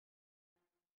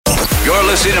 You're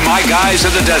listening to My Guys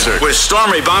in the Desert with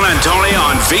Stormy Bonantoni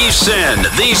on VSiN,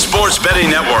 the Sports Betting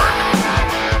Network.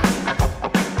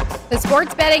 The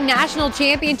Sports Betting National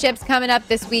Championships coming up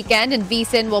this weekend, and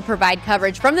VSiN will provide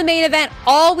coverage from the main event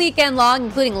all weekend long,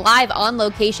 including live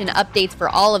on-location updates for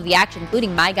all of the action,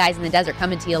 including My Guys in the Desert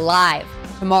coming to you live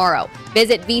tomorrow.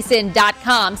 Visit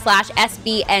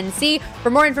vsin.com/SBNC for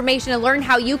more information and learn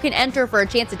how you can enter for a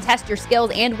chance to test your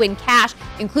skills and win cash,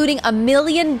 including $1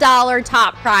 million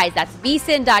top prize. That's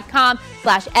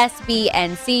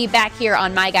vsin.com/SBNC. Back here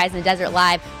on My Guys in the Desert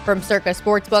live from Circa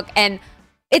Sportsbook. And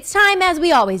it's time, as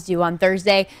we always do on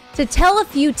Thursday, to tell a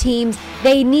few teams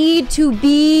they need to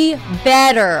be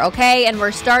better, okay? And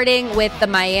we're starting with the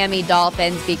Miami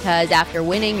Dolphins because after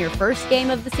winning your first game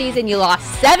of the season, you lost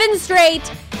 7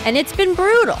 straight, and it's been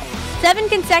brutal. 7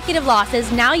 consecutive losses.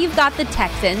 Now you've got the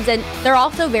Texans, and they're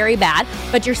also very bad,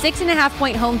 but you're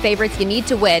 6.5-point home favorites. You need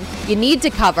to win. You need to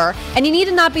cover, and you need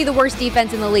to not be the worst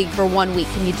defense in the league for 1 week.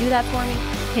 Can you do that for me?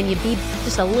 Can you be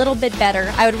just a little bit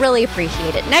better? I would really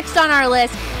appreciate it. Next on our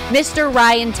list, Mr.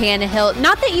 Ryan Tannehill.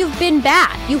 Not that you've been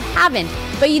bad. You haven't.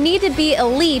 But you need to be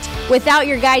elite without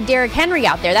your guy Derrick Henry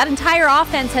out there. That entire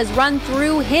offense has run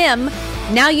through him.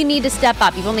 Now you need to step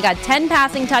up. You've only got 10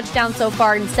 passing touchdowns so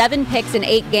far and 7 picks in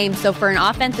 8 games. So for an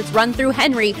offense that's run through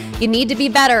Henry, you need to be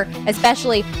better,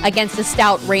 especially against a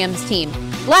stout Rams team.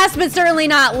 Last but certainly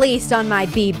not least on my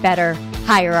be better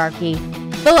hierarchy,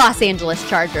 the Los Angeles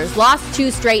Chargers lost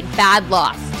 2 straight, bad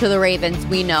loss to the Ravens,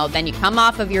 we know. Then you come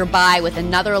off of your bye with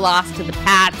another loss to the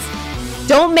Pats.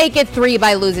 Don't make it 3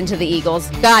 by losing to the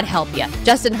Eagles. God help you.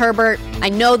 Justin Herbert, I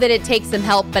know that it takes some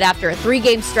help, but after a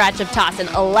 3-game stretch of tossing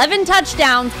 11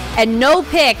 touchdowns and no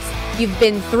picks, you've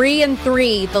been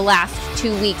 3-3 the last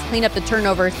 2 weeks. Clean up the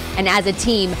turnovers, and as a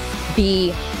team,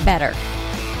 be better.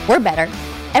 We're better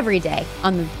every day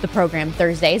on the program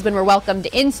Thursdays when we're welcomed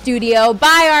in studio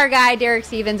by our guy, Derek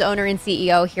Stevens, owner and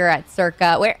CEO here at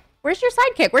Circa. Where's your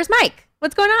sidekick? Where's Mike?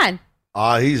 What's going on?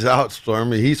 He's out,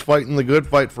 Stormy. He's fighting the good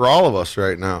fight for all of us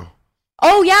right now.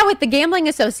 Oh, yeah, with the Gambling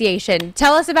Association.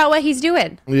 Tell us about what he's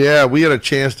doing. Yeah, we had a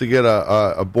chance to get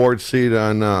a board seat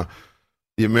on the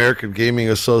American Gaming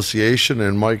Association,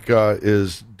 and Mike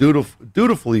is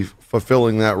dutifully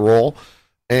fulfilling that role.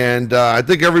 And I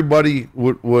think everybody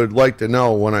would like to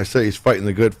know when I say he's fighting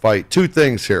the good fight. 2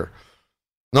 things here.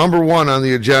 Number 1 on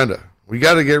the agenda, we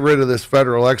got to get rid of this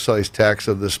federal excise tax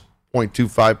of this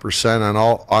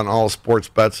 0.25% on all sports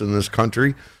bets in this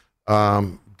country.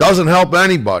 Doesn't help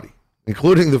anybody,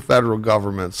 including the federal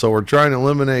government. So we're trying to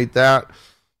eliminate that.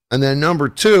 And then number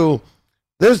 2,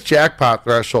 this jackpot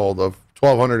threshold of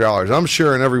 $1,200. I'm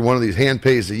sure in every one of these hand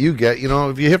pays that you get,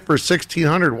 if you hit for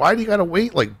 $1,600, why do you got to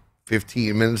wait like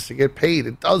 15 minutes to get paid?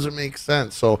 It doesn't make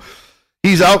sense. So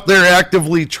he's out there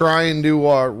actively trying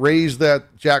to raise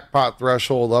that jackpot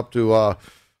threshold up to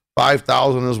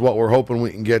 5,000 is what we're hoping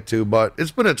we can get to, but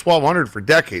it's been at 1,200 for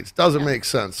decades. Doesn't make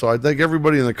sense. So I think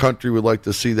everybody in the country would like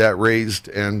to see that raised,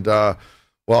 and those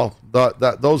are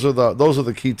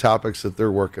the key topics that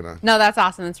they're working on. No, that's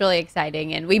awesome. It's really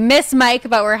exciting, and we miss Mike,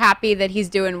 but we're happy that he's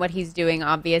doing what he's doing.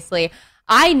 Obviously,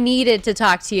 I needed to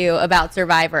talk to you about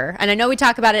Survivor, and I know we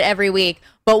talk about it every week,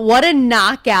 but what a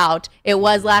knockout it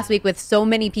was last week with so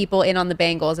many people in on the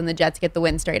Bengals, and the Jets get the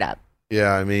win straight up.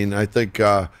 Yeah, I mean, I think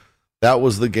that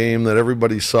was the game that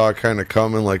everybody saw kind of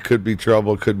coming, like could be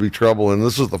trouble. And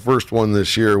this was the first one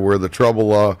this year where the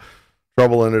trouble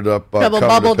ended up coming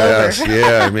to pass.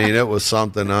 Yeah, I mean, it was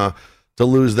something. to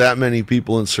lose that many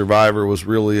people in Survivor was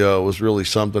really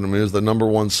something. I mean, it was the number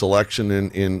one selection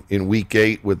in week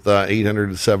 8 with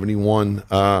 871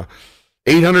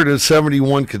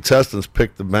 contestants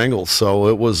picked the Bengals. So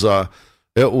it was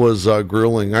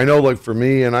grueling. I know, like for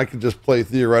me, and I could just play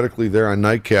theoretically there on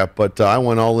Nightcap, but I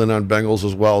went all in on Bengals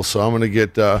as well. So I'm going to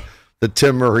get the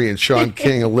Tim Murray and Sean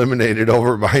King eliminated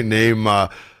over my name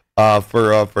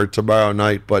for tomorrow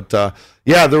night. But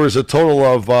yeah, there was a total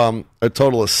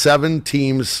of 7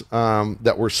 teams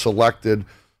that were selected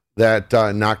that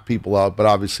knocked people out. But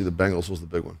obviously, the Bengals was the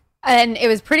big one. And it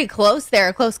was pretty close there,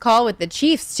 a close call with the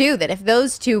Chiefs, too, that if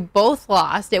those two both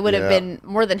lost, it would have been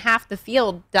more than half the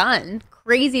field done.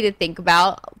 Crazy to think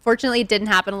about. Fortunately, it didn't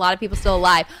happen. A lot of people still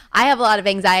alive. I have a lot of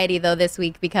anxiety, though, this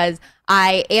week because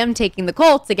I am taking the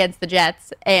Colts against the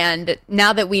Jets. And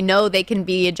now that we know they can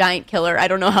be a giant killer, I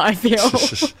don't know how I feel.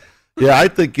 Yeah, I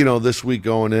think, this week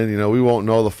going in, we won't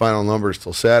know the final numbers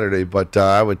till Saturday, but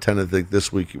I would tend to think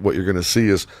this week what you're going to see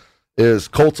is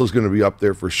Colts is going to be up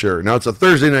there for sure. Now, it's a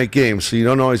Thursday night game, so you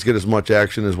don't always get as much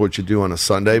action as what you do on a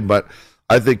Sunday, but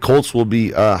I think Colts will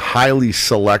be highly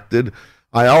selected.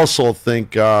 I also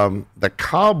think the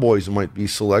Cowboys might be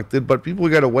selected, but people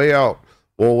got to weigh out.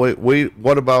 Well, wait.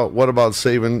 What about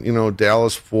saving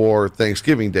Dallas for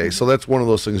Thanksgiving Day? So that's one of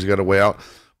those things you got to weigh out.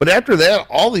 But after that,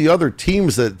 all the other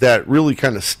teams that really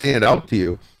kind of stand out to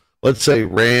you, let's say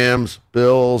Rams,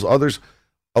 Bills, others,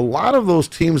 a lot of those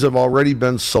teams have already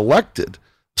been selected.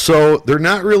 So they're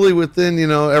not really within,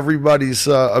 everybody's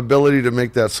ability to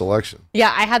make that selection.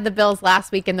 Yeah, I had the Bills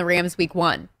last week and the Rams week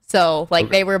 1. So,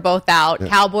 they were both out. Yeah.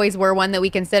 Cowboys were one that we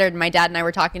considered. My dad and I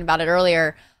were talking about it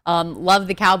earlier. Love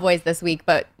the Cowboys this week,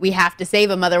 but we have to save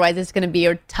them. Otherwise, it's going to be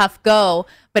a tough go.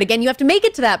 But again, you have to make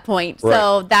it to that point. Right.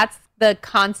 So that's the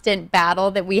constant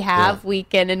battle that we have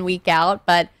week in and week out.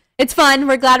 But it's fun.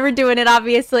 We're glad we're doing it,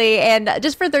 obviously. And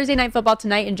just for Thursday Night Football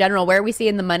tonight in general, where are we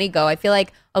seeing the money go? I feel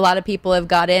like a lot of people have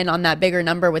got in on that bigger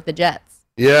number with the Jets.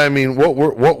 Yeah, I mean,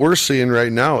 what we're seeing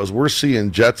right now is we're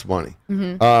seeing Jets money.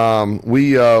 Mm-hmm.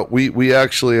 We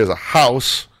actually, as a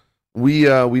house, we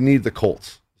need the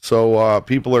Colts. So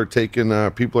people are taking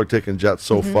Jets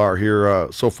so far here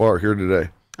today.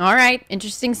 All right,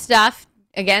 interesting stuff.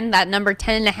 Again, that number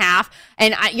 10.5,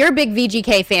 and you're a big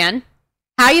VGK fan.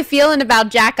 How are you feeling about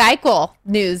Jack Eichel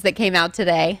news that came out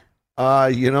today? I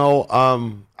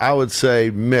would say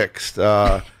mixed.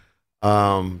 I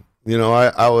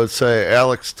would say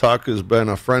Alex Tuck has been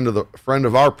a friend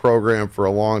of our program for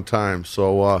a long time.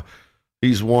 So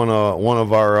he's one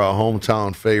of our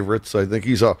hometown favorites. I think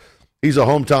he's a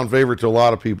hometown favorite to a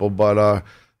lot of people. But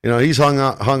he's hung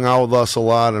out with us a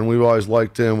lot, and we've always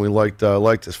liked him. We liked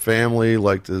his family,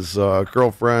 liked his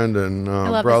girlfriend and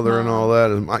brother and all that.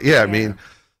 I mean,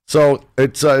 so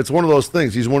it's one of those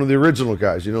things. He's one of the original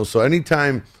guys. So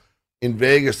anytime in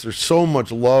Vegas, there's so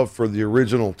much love for the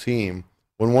original team.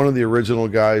 When one of the original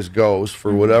guys goes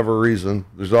for whatever reason,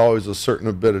 there's always a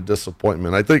certain bit of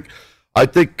disappointment. I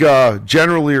think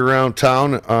generally around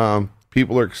town,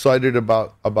 people are excited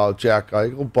about Jack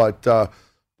Eichel,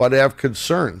 but have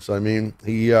concerns. I mean,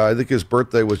 I think his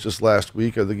birthday was just last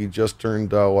week. I think he just turned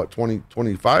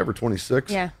 25 or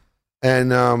 26. Yeah.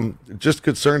 And just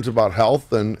concerns about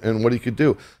health and what he could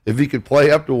do. If he could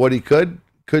play up to what he could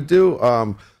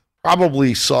do,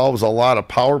 probably solves a lot of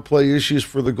power play issues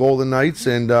for the Golden Knights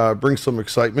and brings some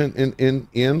excitement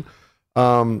in.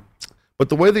 But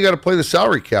the way they got to play the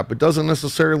salary cap, it doesn't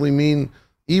necessarily mean,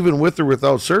 even with or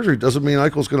without surgery, doesn't mean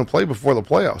Eichel's going to play before the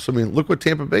playoffs. I mean, look what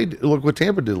Tampa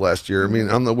did last year. I mean,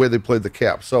 on the way they played the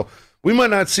cap. So we might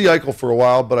not see Eichel for a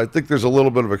while, but I think there's a little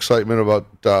bit of excitement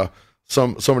about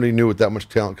somebody new with that much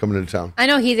talent coming into town. I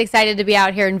know he's excited to be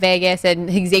out here in Vegas, and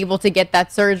he's able to get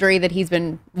that surgery that he's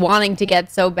been wanting to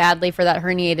get so badly for that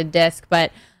herniated disc.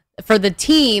 But for the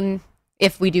team,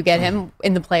 if we do get him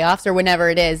in the playoffs or whenever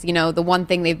it is, the one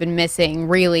thing they've been missing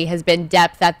really has been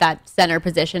depth at that center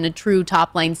position, a true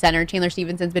top-line center. Chandler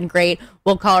Stevenson's been great.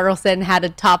 Will Carlson had a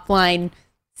top-line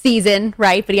season,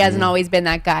 right? But he hasn't always been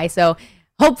that guy. So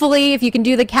hopefully, if you can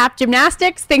do the cap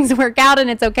gymnastics, things work out and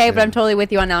it's okay. Yeah. But I'm totally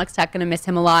with you on Alex Tuck. Going to miss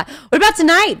him a lot. What about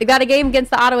tonight? They got a game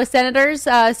against the Ottawa Senators.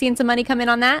 Seeing some money come in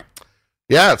on that?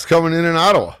 Yeah, it's coming in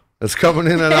Ottawa.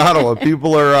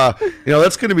 People are,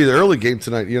 that's going to be the early game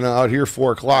tonight. Out here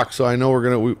 4:00. So I know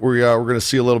we're gonna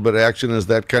see a little bit of action as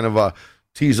that kind of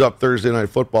tease up Thursday night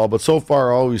football. But so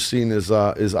far, all we've seen is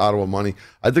Ottawa money.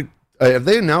 I think. Have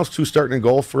they announced who's starting to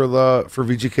goal for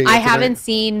VGK? I haven't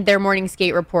seen their morning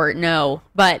skate report, no.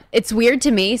 But it's weird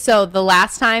to me. So the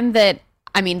last time that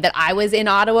I was in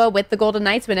Ottawa with the Golden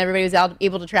Knights, when everybody was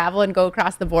able to travel and go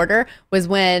across the border, was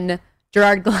when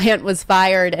Gerard Gallant was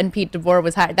fired and Pete DeBoer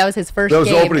was hired. That was his first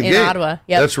game in Ottawa.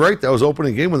 Yep. That's right. That was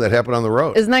opening game when that happened on the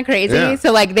road. Isn't that crazy? Yeah.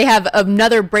 So, they have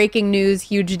another breaking news,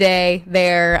 huge day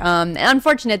there.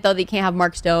 Unfortunate, though, that you can't have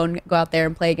Mark Stone go out there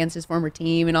and play against his former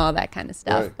team and all that kind of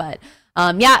stuff. Right. But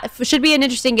it should be an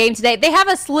interesting game today. They have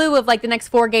a slew of the next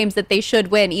 4 games that they should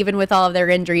win, even with all of their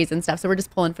injuries and stuff. So we're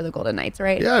just pulling for the Golden Knights,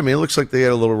 right? Yeah, I mean, it looks like they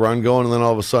had a little run going, and then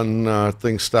all of a sudden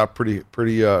things stopped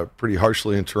pretty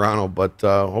harshly in Toronto. But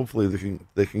hopefully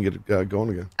they can get it going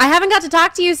again. I haven't got to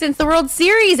talk to you since the World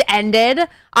Series ended.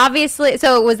 Obviously,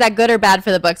 so was that good or bad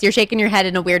for the Bucs? You're shaking your head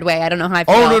in a weird way. I don't know how I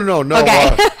feel. Oh no.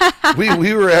 Okay.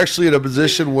 we were actually in a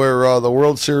position where the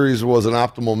World Series was an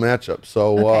optimal matchup.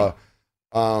 So. Okay.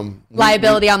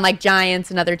 Liability on Giants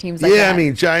and other teams like that. Yeah, I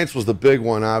mean, Giants was the big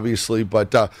one, obviously,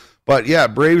 but yeah,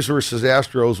 Braves versus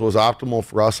Astros was optimal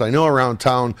for us. I know around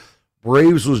town,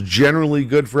 Braves was generally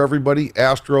good for everybody.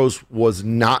 Astros was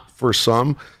not for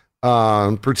some,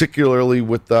 particularly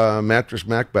with Mattress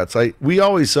Mac bets. We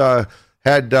always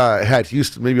had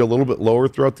Houston maybe a little bit lower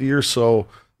throughout the year, so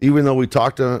even though we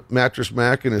talked to Mattress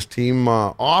Mac and his team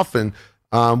often,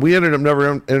 we never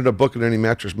ended up booking any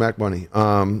Mattress Mac money.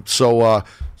 So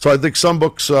I think some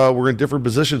books were in different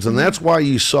positions, and that's why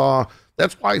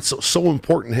that's why it's so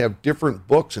important to have different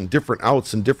books and different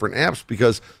outs and different apps,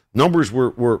 because numbers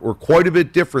were quite a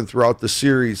bit different throughout the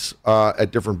series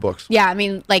at different books. Yeah, I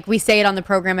mean, we say it on the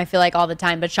program, I feel like all the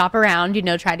time, but shop around,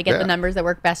 try to get the numbers that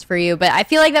work best for you. But I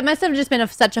feel like that must have just been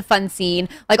such a fun scene.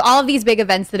 All of these big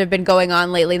events that have been going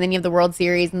on lately, and then you have the World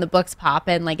Series and the books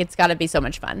popping. It's got to be so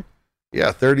much fun.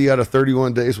 Yeah, 30 out of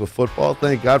 31 days with football.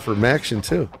 Thank God for Maction,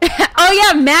 too. Oh,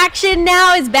 yeah, Maction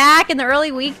now is back in the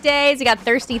early weekdays. We got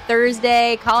Thirsty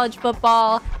Thursday, college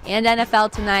football, and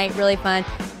NFL tonight. Really fun.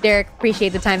 Derek,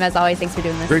 appreciate the time as always. Thanks for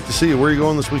doing this. Great to see you. Where are you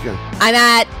going this weekend? I'm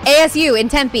at ASU in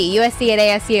Tempe, USC at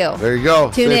ASU. There you go.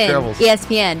 Tune Safe in, travels.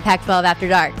 ESPN, Pac-12 After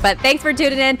Dark. But thanks for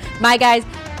tuning in, my guys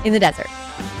in the desert.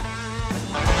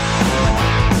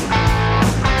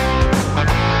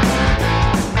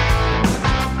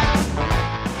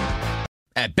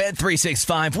 At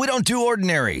Bet365, we don't do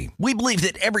ordinary. We believe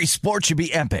that every sport should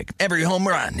be epic. Every home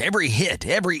run, every hit,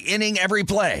 every inning, every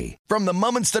play. From the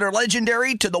moments that are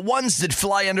legendary to the ones that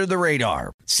fly under the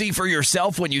radar. See for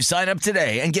yourself when you sign up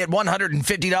today and get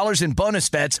 $150 in bonus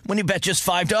bets when you bet just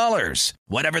 $5.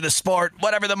 Whatever the sport,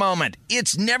 whatever the moment,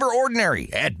 it's never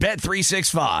ordinary at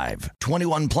Bet365.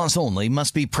 21 plus only.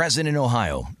 Must be present in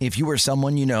Ohio. If you or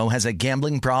someone you know has a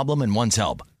gambling problem and wants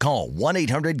help, call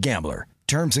 1-800-GAMBLER.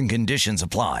 Terms and conditions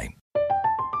apply.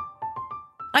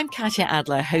 I'm Katya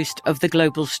Adler, host of The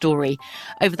Global Story.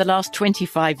 Over the last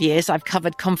 25 years, I've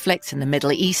covered conflicts in the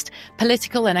Middle East,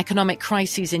 political and economic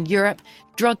crises in Europe,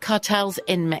 drug cartels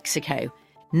in Mexico.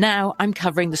 Now I'm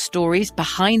covering the stories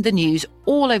behind the news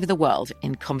all over the world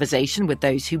in conversation with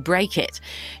those who break it.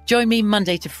 Join me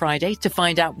Monday to Friday to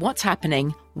find out what's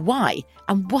happening, why,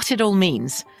 and what it all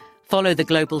means. Follow The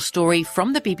Global Story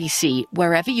from the BBC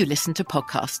wherever you listen to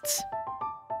podcasts.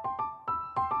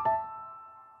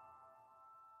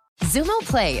 Xumo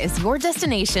Play is your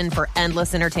destination for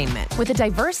endless entertainment. With a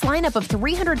diverse lineup of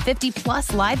 350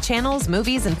 plus live channels,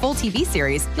 movies, and full TV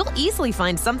series, you'll easily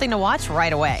find something to watch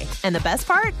right away. And the best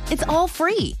part? It's all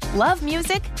free. Love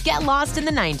music? Get lost in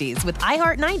the 90s with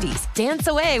iHeart 90s, dance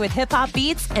away with hip-hop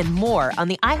beats, and more on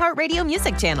the iHeartRadio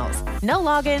music channels. No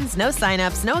logins, no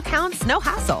signups, no accounts, no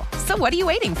hassle. So what are you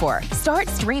waiting for? Start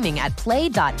streaming at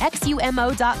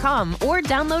play.xumo.com or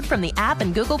download from the app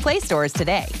and Google Play stores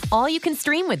today. All you can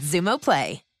stream with Xumo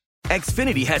Play.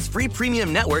 Xfinity has free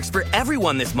premium networks for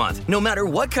everyone this month, no matter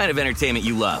what kind of entertainment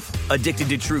you love. Addicted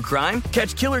to true crime?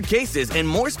 Catch killer cases and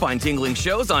more spine-tingling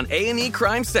shows on A&E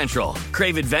Crime Central.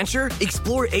 Crave adventure?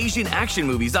 Explore Asian action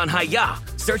movies on Hi-Ya.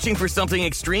 Searching for something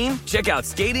extreme? Check out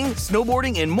skating,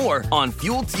 snowboarding, and more on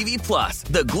Fuel TV Plus,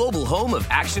 the global home of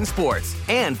action sports.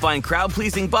 And find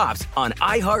crowd-pleasing bops on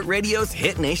iHeartRadio's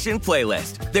Hit Nation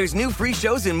playlist. There's new free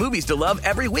shows and movies to love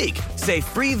every week. Say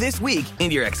free this week in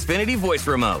your Xfinity voice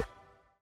remote.